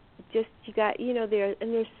 just you got,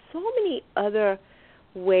 there's so many other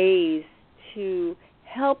ways to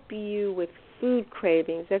help you with food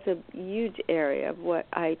cravings. That's a huge area of what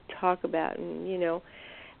I talk about, and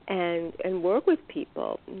work with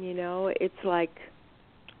people. It's like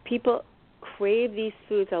people crave these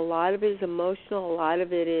foods. A lot of it is emotional. A lot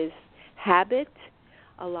of it is habit.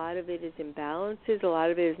 A lot of it is imbalances. A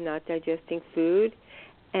lot of it is not digesting food.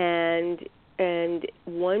 And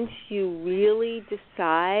once you really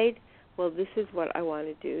decide, well, this is what I want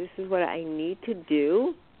to do, this is what I need to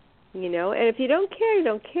do, and if you don't care, you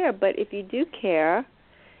don't care. But if you do care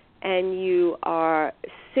and you are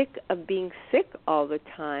sick of being sick all the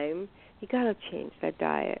time, you got to change that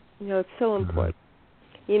diet. It's so important.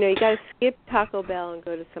 You got to skip Taco Bell and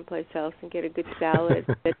go to someplace else and get a good salad,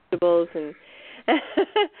 vegetables, and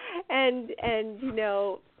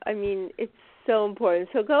it's so important.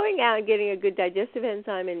 So going out and getting a good digestive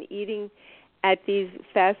enzyme and eating at these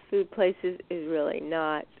fast food places is really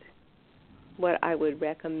not what I would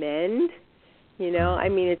recommend.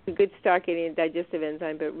 It's a good start getting a digestive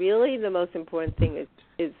enzyme, but really the most important thing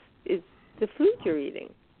is the food you're eating.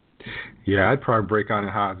 Yeah, I'd probably break out in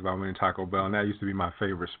hives if I went to Taco Bell, and that used to be my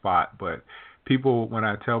favorite spot. But when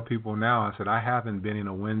I tell people now, I said I haven't been in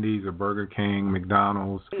a Wendy's or Burger King,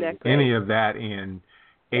 McDonald's, any of that in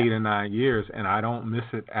 8 or 9 years, and I don't miss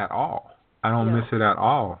it at all. Miss it at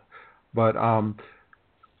all. But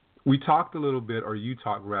we talked a little bit, or you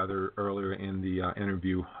talked rather earlier in the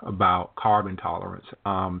interview about carb intolerance.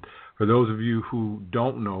 For those of you who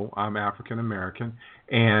don't know, I'm African American,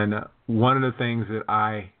 and one of the things that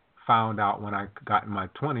I found out when I got in my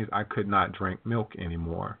 20s, I could not drink milk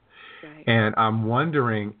anymore. Right. And I'm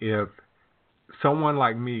wondering if someone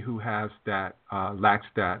like me who has that lacks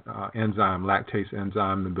that enzyme, lactase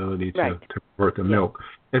enzyme, the ability to convert the milk,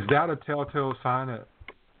 is that a telltale sign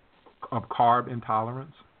of carb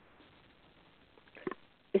intolerance?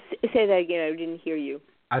 Say that again. I didn't hear you.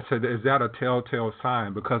 I said, is that a telltale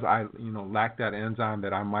sign because I, lack that enzyme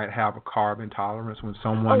that I might have a carb intolerance when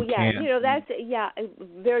someone can't? That's a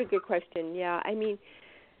very good question. Yeah, I mean,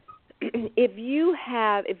 if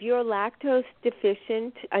you're lactose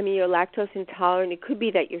deficient, you're lactose intolerant, it could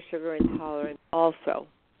be that you're sugar intolerant also.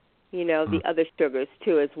 The other sugars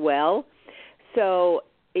too as well. So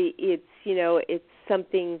it's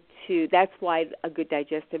something that's why a good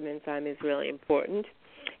digestive enzyme is really important.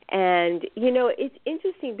 And, it's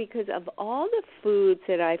interesting because of all the foods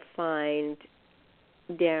that I find,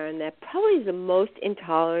 Darren, that probably the most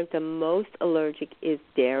intolerant, the most allergic is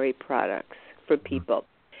dairy products for people.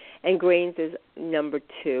 And grains is number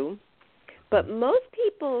 2. But most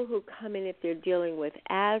people who come in, if they're dealing with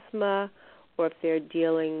asthma or if they're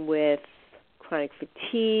dealing with chronic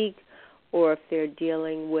fatigue or if they're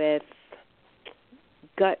dealing with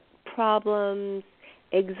gut problems,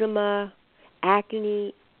 eczema,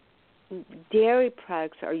 acne, dairy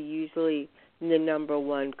products are usually the number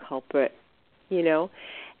one culprit, and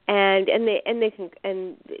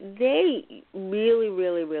they really,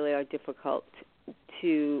 really, really are difficult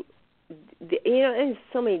to, and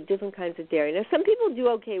so many different kinds of dairy. Now, some people do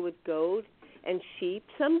okay with goat and sheep,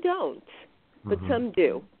 some don't, but some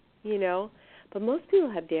do, But most people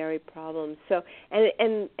have dairy problems. So,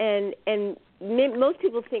 and most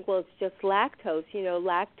people think, well, it's just lactose.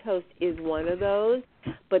 Lactose is one of those,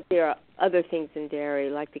 but there are other things in dairy,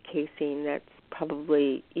 like the casein, that's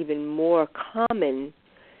probably even more common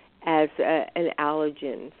as an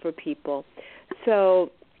allergen for people.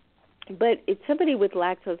 So, but it's somebody with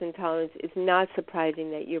lactose intolerance, it's not surprising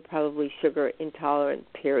that you're probably sugar intolerant,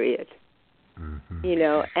 period.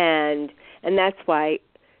 And that's why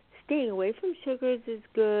staying away from sugars is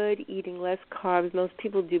good, eating less carbs. Most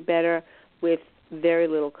people do better with very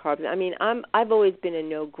little carbs. I've always been a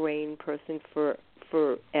no grain person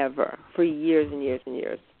forever, for years and years and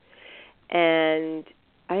years. And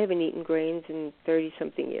I haven't eaten grains in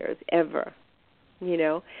 30-something years, ever,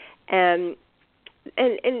 And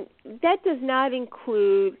that does not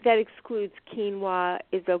include, that excludes quinoa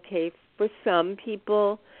is okay for some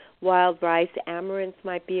people. Wild rice, amaranth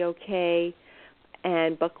might be okay,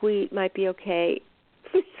 and buckwheat might be okay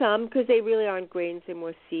for some because they really aren't grains, they're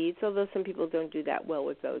more seeds, although some people don't do that well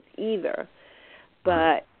with those either.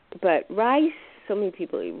 But rice, so many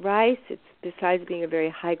people eat rice. It's, besides being a very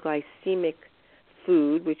high glycemic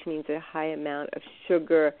food, which means a high amount of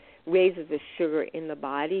sugar, raises the sugar in the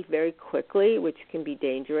body very quickly, which can be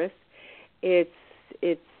dangerous. It's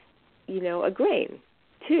a grain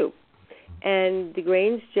too, and the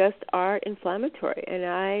grains just are inflammatory. And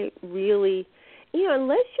I really,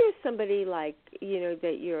 unless you're somebody like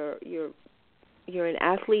that you're an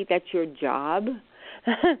athlete, that's your job,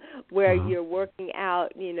 where you're working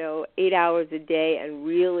out 8 hours a day and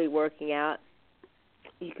really working out,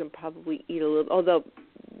 you can probably eat a little, although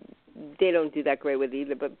they don't do that great with it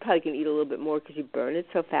either, but probably can eat a little bit more because you burn it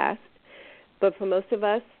so fast. But for most of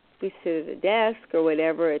us, we sit at a desk or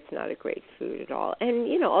whatever, it's not a great food at all.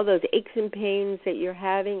 And, all those aches and pains that you're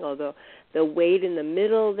having, although the weight in the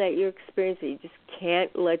middle that you're experiencing, you just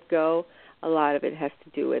can't let go, a lot of it has to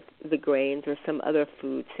do with the grains or some other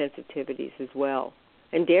food sensitivities as well.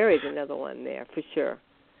 And dairy is another one there, for sure.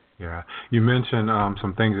 Yeah. You mentioned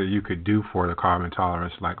some things that you could do for the carb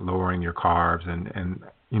intolerance, like lowering your carbs and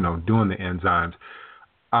doing the enzymes.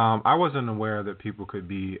 I wasn't aware that people could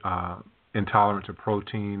be intolerant to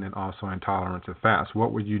protein and also intolerant to fats.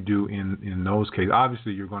 What would you do in those cases?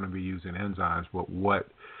 Obviously, you're going to be using enzymes, but what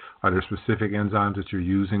are there specific enzymes that you're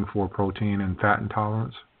using for protein and fat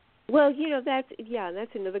intolerance? Well,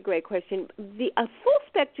 that's another great question. A full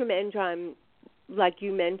spectrum enzyme, like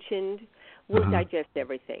you mentioned, will digest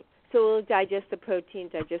everything. So it'll digest the protein,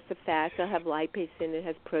 digest the fats. It'll have lipase in it,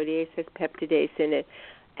 has protease, has peptidase in it,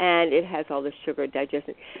 and it has all the sugar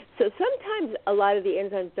digestion. So sometimes a lot of the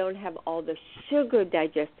enzymes don't have all the sugar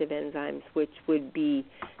digestive enzymes, which would be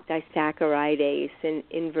disaccharidase and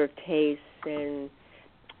invertase and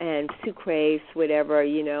sucrase, whatever,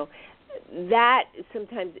 that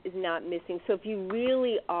sometimes is not missing. So if you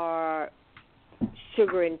really are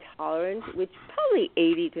sugar intolerant, which probably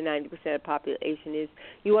 80 to 90% of the population is,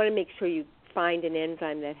 you want to make sure you find an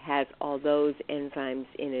enzyme that has all those enzymes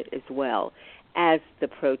in it as well as the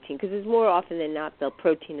protein, because it's more often than not the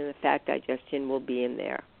protein and the fat digestion will be in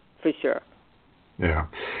there, for sure. Yeah.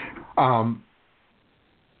 I'm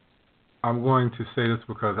going to say this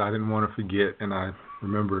because I didn't want to forget, and I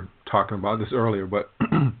remember talking about this earlier, but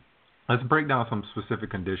let's break down some specific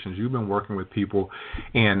conditions. You've been working with people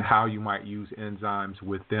and how you might use enzymes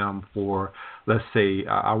with them for, let's say,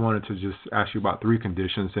 I wanted to just ask you about 3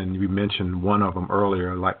 conditions, and you mentioned one of them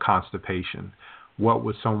earlier, like constipation. What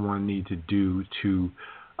would someone need to do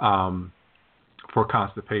for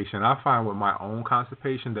constipation? I find with my own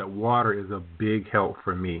constipation that water is a big help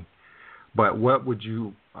for me. But what would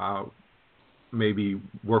you maybe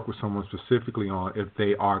work with someone specifically on if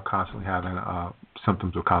they are constantly having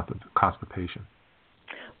symptoms of constipation?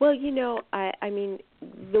 Well, I mean,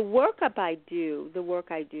 the work I do,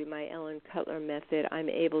 my Ellen Cutler method, I'm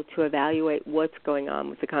able to evaluate what's going on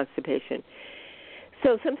with the constipation.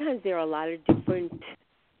 So sometimes there are a lot of different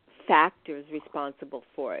factors responsible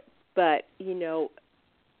for it. But,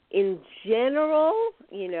 in general,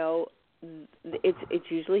 it's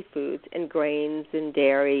usually foods and grains and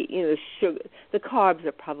dairy. Sugar. The carbs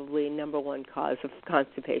are probably number one cause of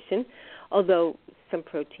constipation, although some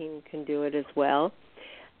protein can do it as well.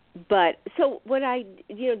 But so what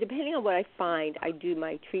depending on what I find, I do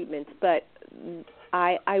my treatments. But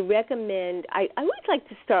I recommend. I always like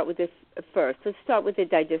to start with this first. Let's start with the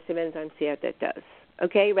digestive enzyme, see how that does.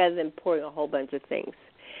 Okay, rather than pouring a whole bunch of things.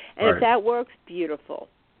 And right. If that works, beautiful.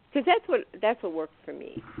 Because that's what works for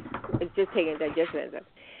me. It's just taking a digestive enzyme.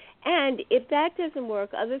 And if that doesn't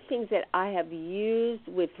work, other things that I have used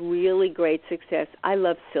with really great success, I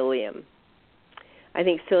love psyllium. I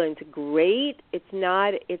think psyllium's great. It's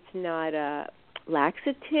not a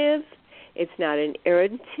laxative. It's not an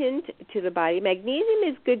irritant to the body. Magnesium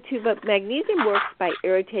is good too, but magnesium works by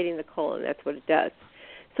irritating the colon. That's what it does.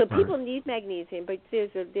 So people need magnesium, but there's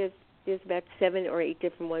about 7 or 8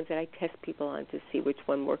 different ones that I test people on to see which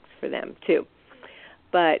one works for them too.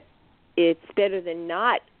 But it's better than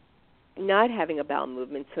not having a bowel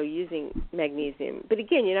movement, so using magnesium. But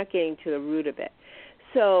again, you're not getting to the root of it.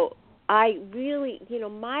 So I really,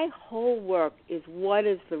 my whole work is what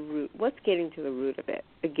is the root? What's getting to the root of it?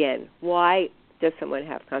 Again, why does someone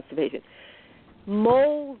have constipation?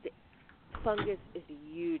 Mold fungus is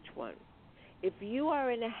a huge one. If you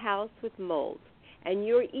are in a house with mold and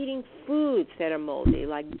you're eating foods that are moldy,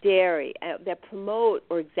 like dairy, that promote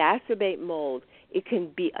or exacerbate mold, it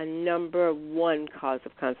can be a number one cause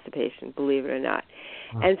of constipation, believe it or not.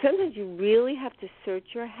 And sometimes you really have to search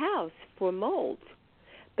your house for mold.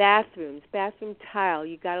 Bathroom tile,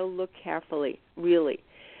 you got to look carefully, really.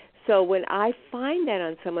 So when I find that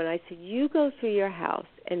on someone, I say, you go through your house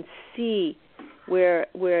and see where,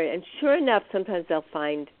 and sure enough, sometimes they'll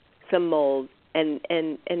find some mold, and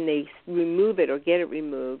they remove it or get it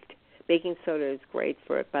removed. Baking soda is great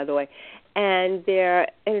for it, by the way. And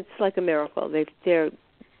it's like a miracle. Their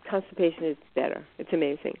constipation is better. It's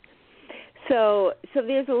amazing. So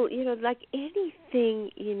there's like anything,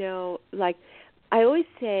 like I always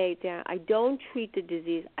say that I don't treat the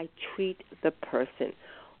disease, I treat the person.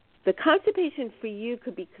 The constipation for you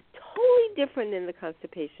could be totally different than the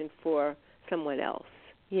constipation for someone else,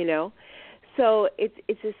 So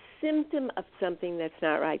it's a symptom of something that's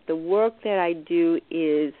not right. The work that I do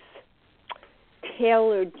is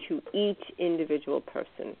tailored to each individual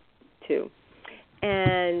person, too.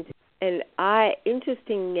 And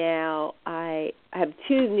interesting now, I have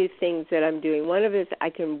 2 new things that I'm doing. One of it is I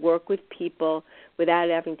can work with people without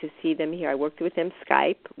having to see them here. I worked with them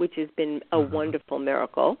Skype, which has been a wonderful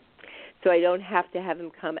miracle. So I don't have to have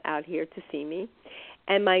them come out here to see me.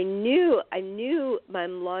 And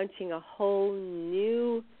I'm launching a whole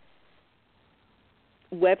new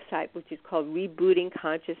website, which is called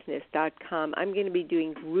rebootingconsciousness.com. I'm going to be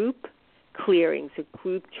doing group clearings, or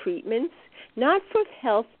group treatments, not for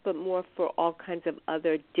health, but more for all kinds of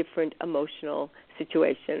other different emotional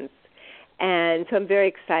situations. And so I'm very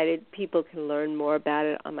excited. People can learn more about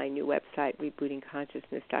it on my new website,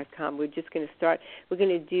 rebootingconsciousness.com. We're just going to start. We're going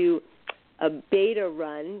to do a beta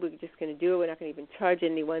run. We're just going to do it. We're not going to even charge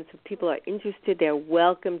anyone. So if people are interested, they're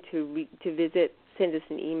welcome to visit. Send us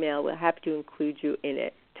an email. We'll have to include you in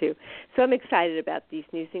it, too. So I'm excited about these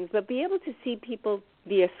new things. But be able to see people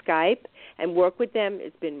via Skype and work with them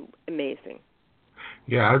has been amazing.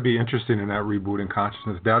 Yeah, I'd be interested in that rebooting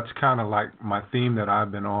consciousness. That's kind of like my theme that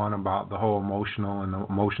I've been on about the whole emotional and the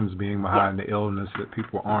emotions being behind the illness that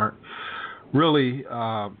people aren't really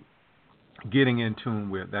getting in tune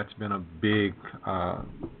with. That's been a big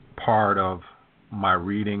part of my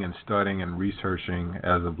reading and studying and researching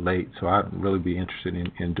as of late. So I'd really be interested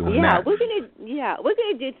in doing that. We're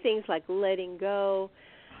gonna do things like letting go,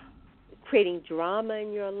 creating drama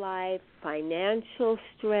in your life, financial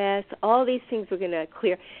stress, all these things we're going to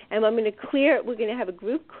clear. And we're going to have a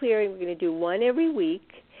group clearing. We're going to do one every week,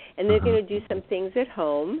 and they're going to do some things at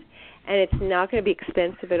home, and it's not going to be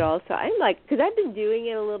expensive at all. So I'm because I've been doing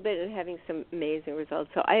it a little bit and having some amazing results.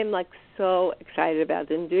 So I am so excited about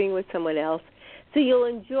it and doing it with someone else. So you'll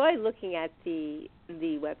enjoy looking at the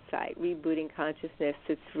website, Rebooting Consciousness.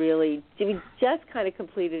 It's really, we just kind of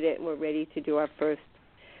completed it, and we're ready to do our first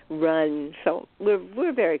run, so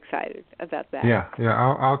we're very excited about that. Yeah,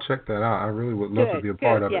 I'll check that out. I really would love to be a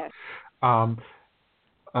part of it.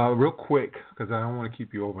 Real quick, because I don't want to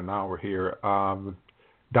keep you over an hour here.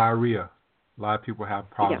 Diarrhea. A lot of people have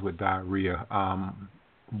problems with diarrhea.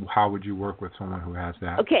 How would you work with someone who has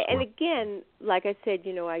that? Okay, and again, like I said,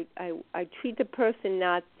 I treat the person,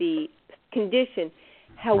 not the condition.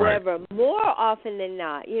 However, more often than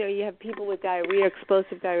not, you have people with diarrhea,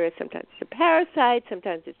 explosive diarrhea. Sometimes it's a parasite,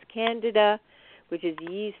 sometimes it's candida, which is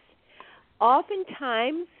yeast.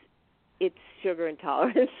 Oftentimes, it's sugar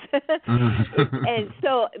intolerance. And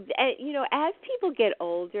so, as people get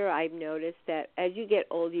older, I've noticed that as you get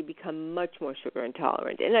older, you become much more sugar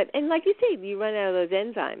intolerant. And like you say, you run out of those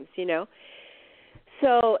enzymes,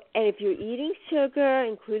 So, and if you're eating sugar,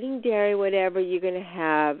 including dairy, whatever, you're going to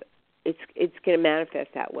have it's going to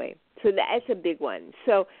manifest that way. So that's a big one.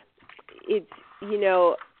 So it's,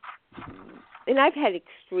 and I've had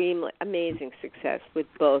extremely amazing success with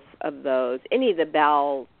both of those, any of the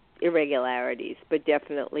bowel irregularities, but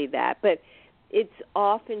definitely that. But it's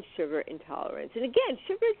often sugar intolerance. And again,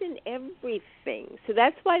 sugar's in everything. So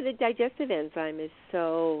that's why the digestive enzyme is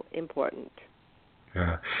so important.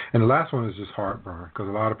 Yeah. And the last one is just heartburn, because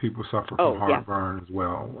a lot of people suffer from heartburn as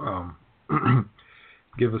well.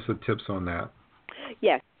 Give us some tips on that.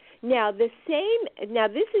 Yes. Now, this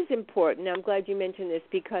is important. I'm glad you mentioned this,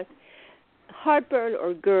 because heartburn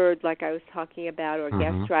or GERD, like I was talking about, or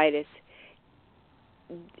gastritis,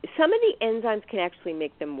 some of the enzymes can actually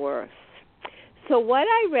make them worse. So what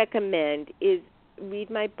I recommend is read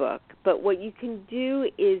my book, but what you can do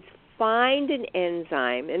is find an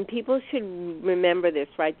enzyme, and people should remember this,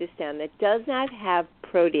 write this down, that does not have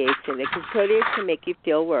protease in it, because protease can make you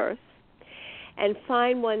feel worse. And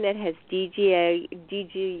find one that has DGL,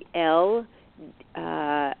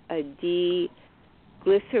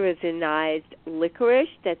 deglycerinized licorice,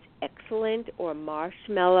 that's excellent, or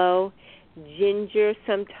marshmallow. Ginger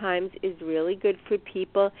sometimes is really good for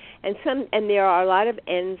people. And there are a lot of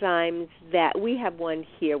enzymes that we have one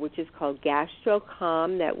here, which is called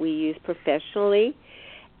GastroCalm, that we use professionally.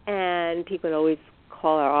 And people can always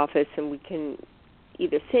call our office, and we can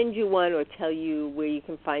either send you one or tell you where you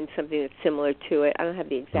can find something that's similar to it. I don't have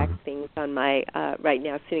the exact things on my right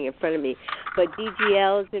now sitting in front of me, but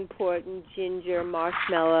DGL is important, ginger,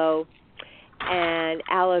 marshmallow, and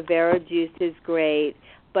aloe vera juice is great.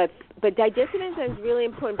 But digestive enzyme is really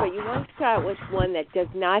important, but you want to start with one that does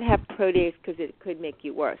not have protease, because it could make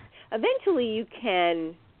you worse. Eventually you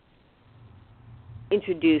can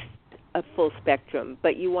introduce a full spectrum,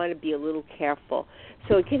 but you want to be a little careful.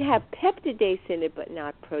 So it can have peptidase in it, but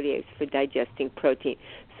not protease for digesting protein.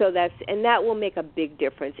 So that will make a big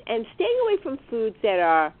difference. And staying away from foods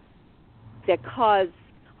that cause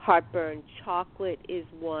heartburn. Chocolate is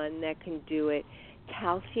one that can do it.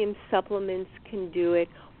 Calcium supplements can do it.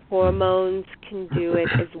 Hormones can do it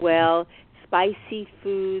as well. Spicy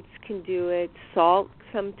foods can do it. Salt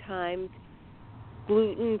sometimes.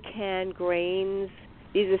 Gluten can. Grains.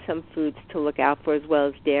 These are some foods to look out for, as well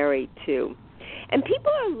as dairy, too. And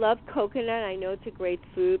people love coconut. I know it's a great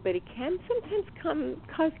food, but it can sometimes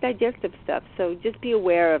cause digestive stuff. So just be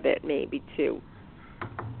aware of it, maybe, too.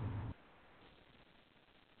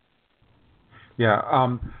 Yeah.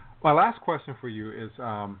 My last question for you is,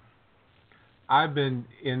 I've been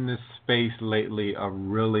in this space lately of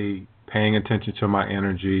really paying attention to my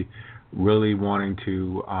energy, really wanting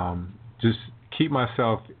to just keep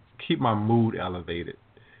my mood elevated,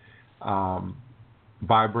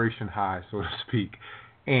 vibration high, so to speak.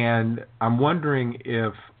 And I'm wondering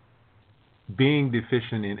if being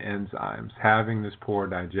deficient in enzymes, having this poor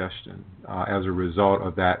digestion as a result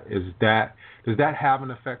of that, does that have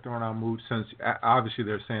an effect on our mood? Since obviously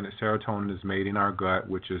they're saying that serotonin is made in our gut,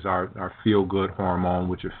 which is our feel-good hormone,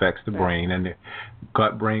 which affects the brain, and the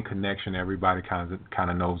gut-brain connection, everybody kind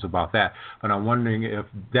of knows about that. But I'm wondering if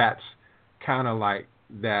that's kind of like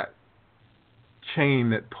that chain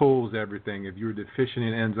that pulls everything. If you're deficient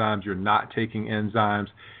in enzymes, you're not taking enzymes,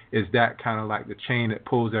 is that kind of like the chain that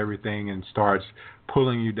pulls everything and starts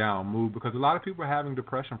pulling you down mood? Because a lot of people are having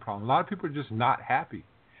depression problems. A lot of people are just not happy.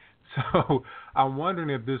 So I'm wondering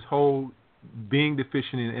if this whole being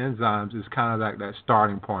deficient in enzymes is kind of like that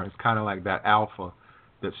starting point. It's kind of like that alpha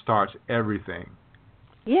that starts everything.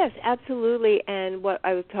 Yes, absolutely. And what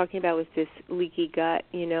I was talking about was this leaky gut,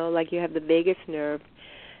 like you have the vagus nerve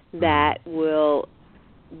that will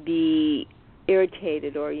be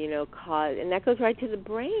irritated or cause, and that goes right to the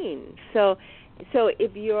brain. So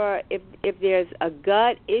if there's a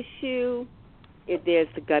gut issue, if there's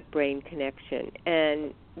the gut brain connection,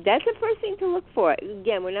 and that's the first thing to look for.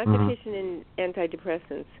 Again, we're not deficient in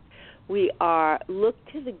antidepressants. We are look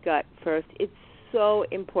to the gut first. It's so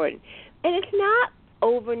important, and it's not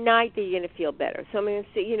overnight that you're going to feel better. So I'm going to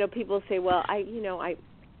say, people say, well, I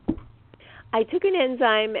took an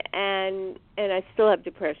enzyme and I still have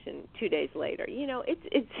depression 2 days later.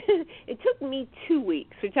 It took me 2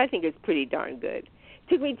 weeks, which I think is pretty darn good. It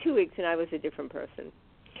took me 2 weeks and I was a different person.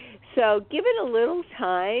 So give it a little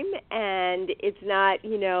time, and it's not,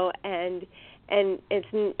 and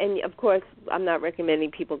of course I'm not recommending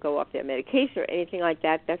people go off their medication or anything like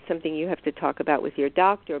that. That's something you have to talk about with your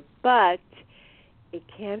doctor. But it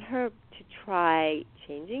can't hurt to try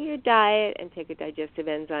changing your diet and take a digestive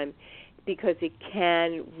enzyme, because it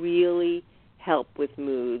can really help with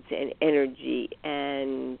moods and energy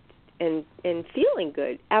and feeling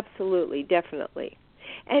good. Absolutely, definitely.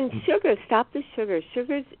 And sugar, stop the sugar.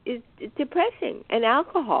 Sugar is depressing. And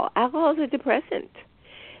alcohol. Alcohol is a depressant.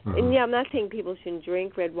 And I'm not saying people shouldn't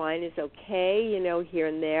drink. Red wine is okay, here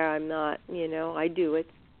and there. I'm not, I do it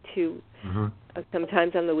too.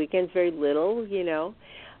 Sometimes on the weekends, very little,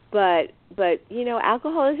 But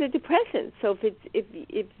alcohol is a depressant. So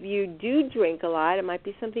if you do drink a lot, it might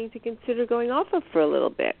be something to consider going off of for a little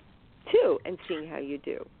bit too, and seeing how you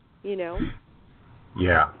do.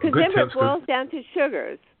 Yeah. Because remember, it boils down to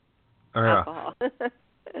sugars. Alcohol.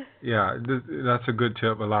 Yeah, that's a good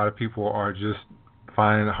tip. A lot of people are just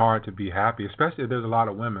finding it hard to be happy, especially if there's a lot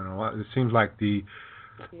of women. It seems like the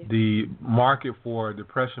market for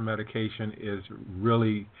depression medication is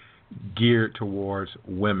really geared towards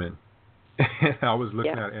women. I was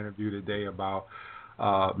looking at an interview today about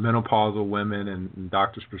menopausal women and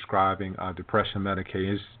doctors prescribing depression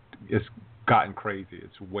medication. It's gotten crazy.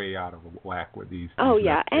 It's way out of whack with these. Oh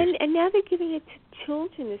yeah, and now they're giving it to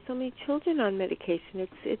children. There's so many children on medication.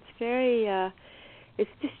 It's very it's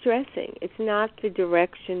distressing. It's not the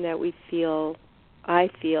direction that I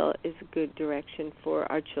feel is a good direction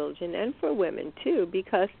for our children and for women too,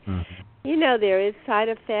 because there is side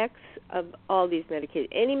effects of all these medications.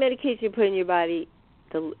 Any medication you put in your body,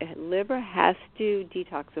 the liver has to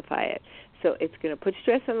detoxify it. So it's going to put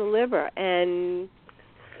stress on the liver, and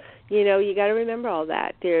you got to remember all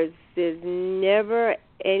that. There's never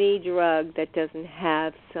any drug that doesn't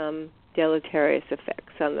have some deleterious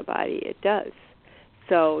effects on the body. It does.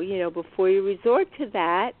 So, before you resort to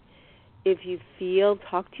that, if you feel,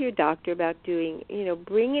 talk to your doctor about doing,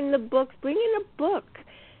 bring in a book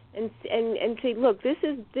and say, look, this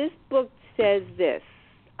book says this.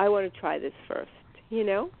 I want to try this first,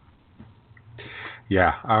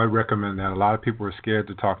 Yeah, I would recommend that. A lot of people are scared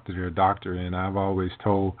to talk to their doctor, and I've always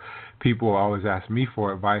told people, always ask me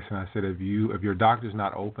for advice, and I said, if your doctor's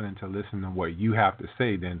not open to listen to what you have to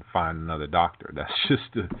say, then find another doctor. That's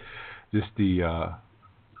just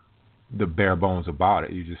the bare bones about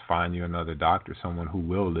it. You just find you another doctor, someone who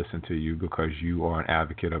will listen to you, because you are an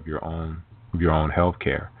advocate of your own health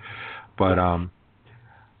care. But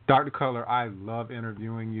Dr. Cutler, I love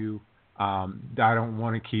interviewing you. I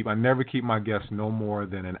never keep my guests no more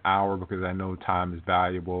than an hour, because I know time is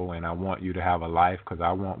valuable, and I want you to have a life, because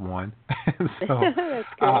I want one. So, that's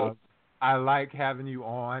great. I like having you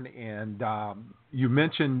on, and you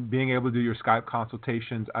mentioned being able to do your Skype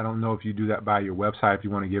consultations. I don't know if you do that by your website, if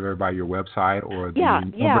you want to give everybody your website or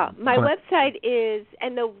My website is,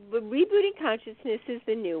 and the Rebooting Consciousness is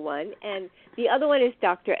the new one, and the other one is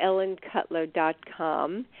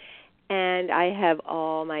drellencutler.com, and I have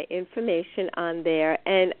all my information on there,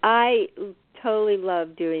 and I totally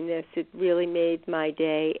love doing this. It really made my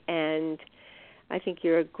day, and I think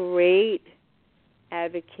you're a great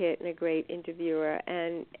advocate and a great interviewer,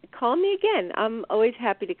 and call me again. I'm always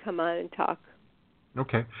happy to come on and talk.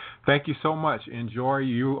 Okay. Thank you so much. Enjoy.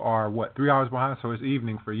 You are, 3 hours behind, so it's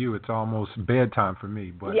evening for you. It's almost bedtime for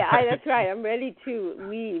me. But yeah, that's right. I'm ready to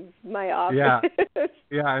leave my office.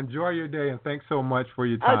 Yeah, enjoy your day, and thanks so much for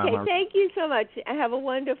your time. Okay, thank you so much. Have a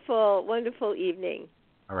wonderful, wonderful evening.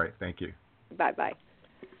 All right, thank you. Bye-bye.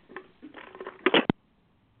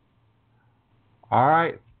 All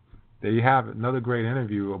right. There you have it, another great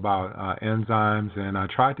interview about enzymes, and I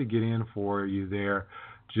tried to get in for you there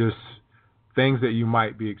just things that you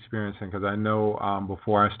might be experiencing, because I know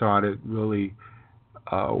before I started really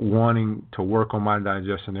wanting to work on my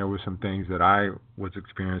digestion, there were some things that I was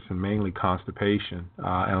experiencing, mainly constipation.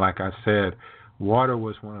 And like I said, water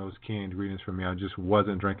was one of those key ingredients for me. I just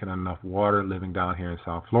wasn't drinking enough water living down here in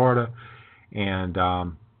South Florida, and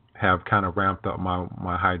have kind of ramped up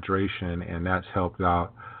my hydration, and that's helped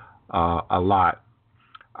out a lot.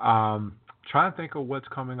 Trying to think of what's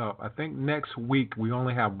coming up. I think next week we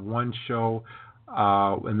only have one show,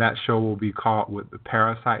 and that show will be called with the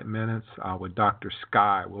Parasite Minutes with Dr.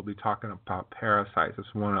 Sky. We'll be talking about parasites. It's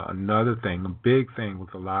another thing, a big thing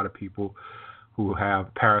with a lot of people who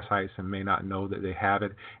have parasites and may not know that they have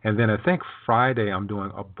it. And then I think Friday I'm doing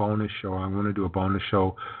a bonus show. I'm going to do a bonus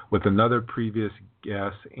show with another previous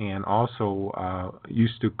guest, and also I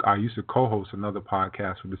used to co-host another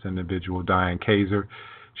podcast with this individual, Diane Kaiser.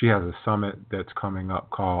 She has a summit that's coming up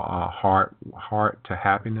called Heart to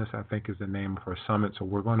Happiness, I think is the name of her summit. So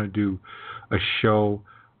we're going to do a show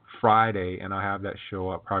Friday, and I have that show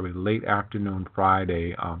up probably late afternoon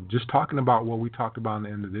Friday, just talking about what we talked about in the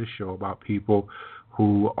end of this show, about people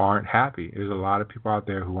who aren't happy. There's a lot of people out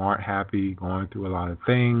there who aren't happy, going through a lot of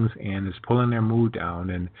things, and it's pulling their mood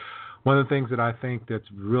down. And one of the things that I think that's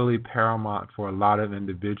really paramount for a lot of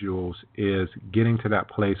individuals is getting to that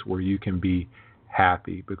place where you can be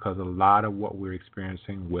happy, because a lot of what we're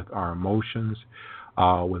experiencing with our emotions,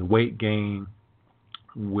 with weight gain,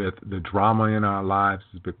 with the drama in our lives,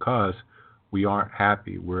 is because we aren't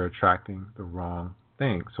happy. We're attracting the wrong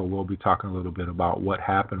thing. So we'll be talking a little bit about what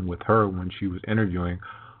happened with her when she was interviewing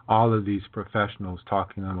all of these professionals,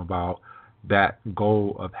 talking to them about that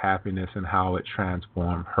goal of happiness and how it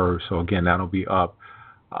transformed her. So again, that'll be up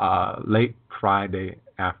late Friday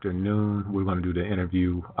afternoon. We're going to do the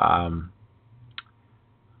interview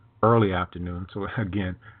early afternoon. So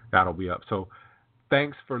again, that'll be up. So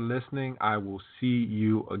thanks for listening. I will see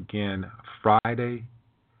you again Friday,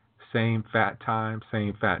 same fat time,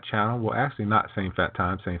 same fat channel. Well, actually not same fat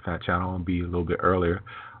time, same fat channel. It'll be a little bit earlier.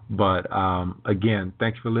 But again,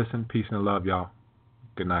 thanks for listening. Peace and love, y'all.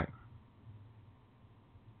 Good night.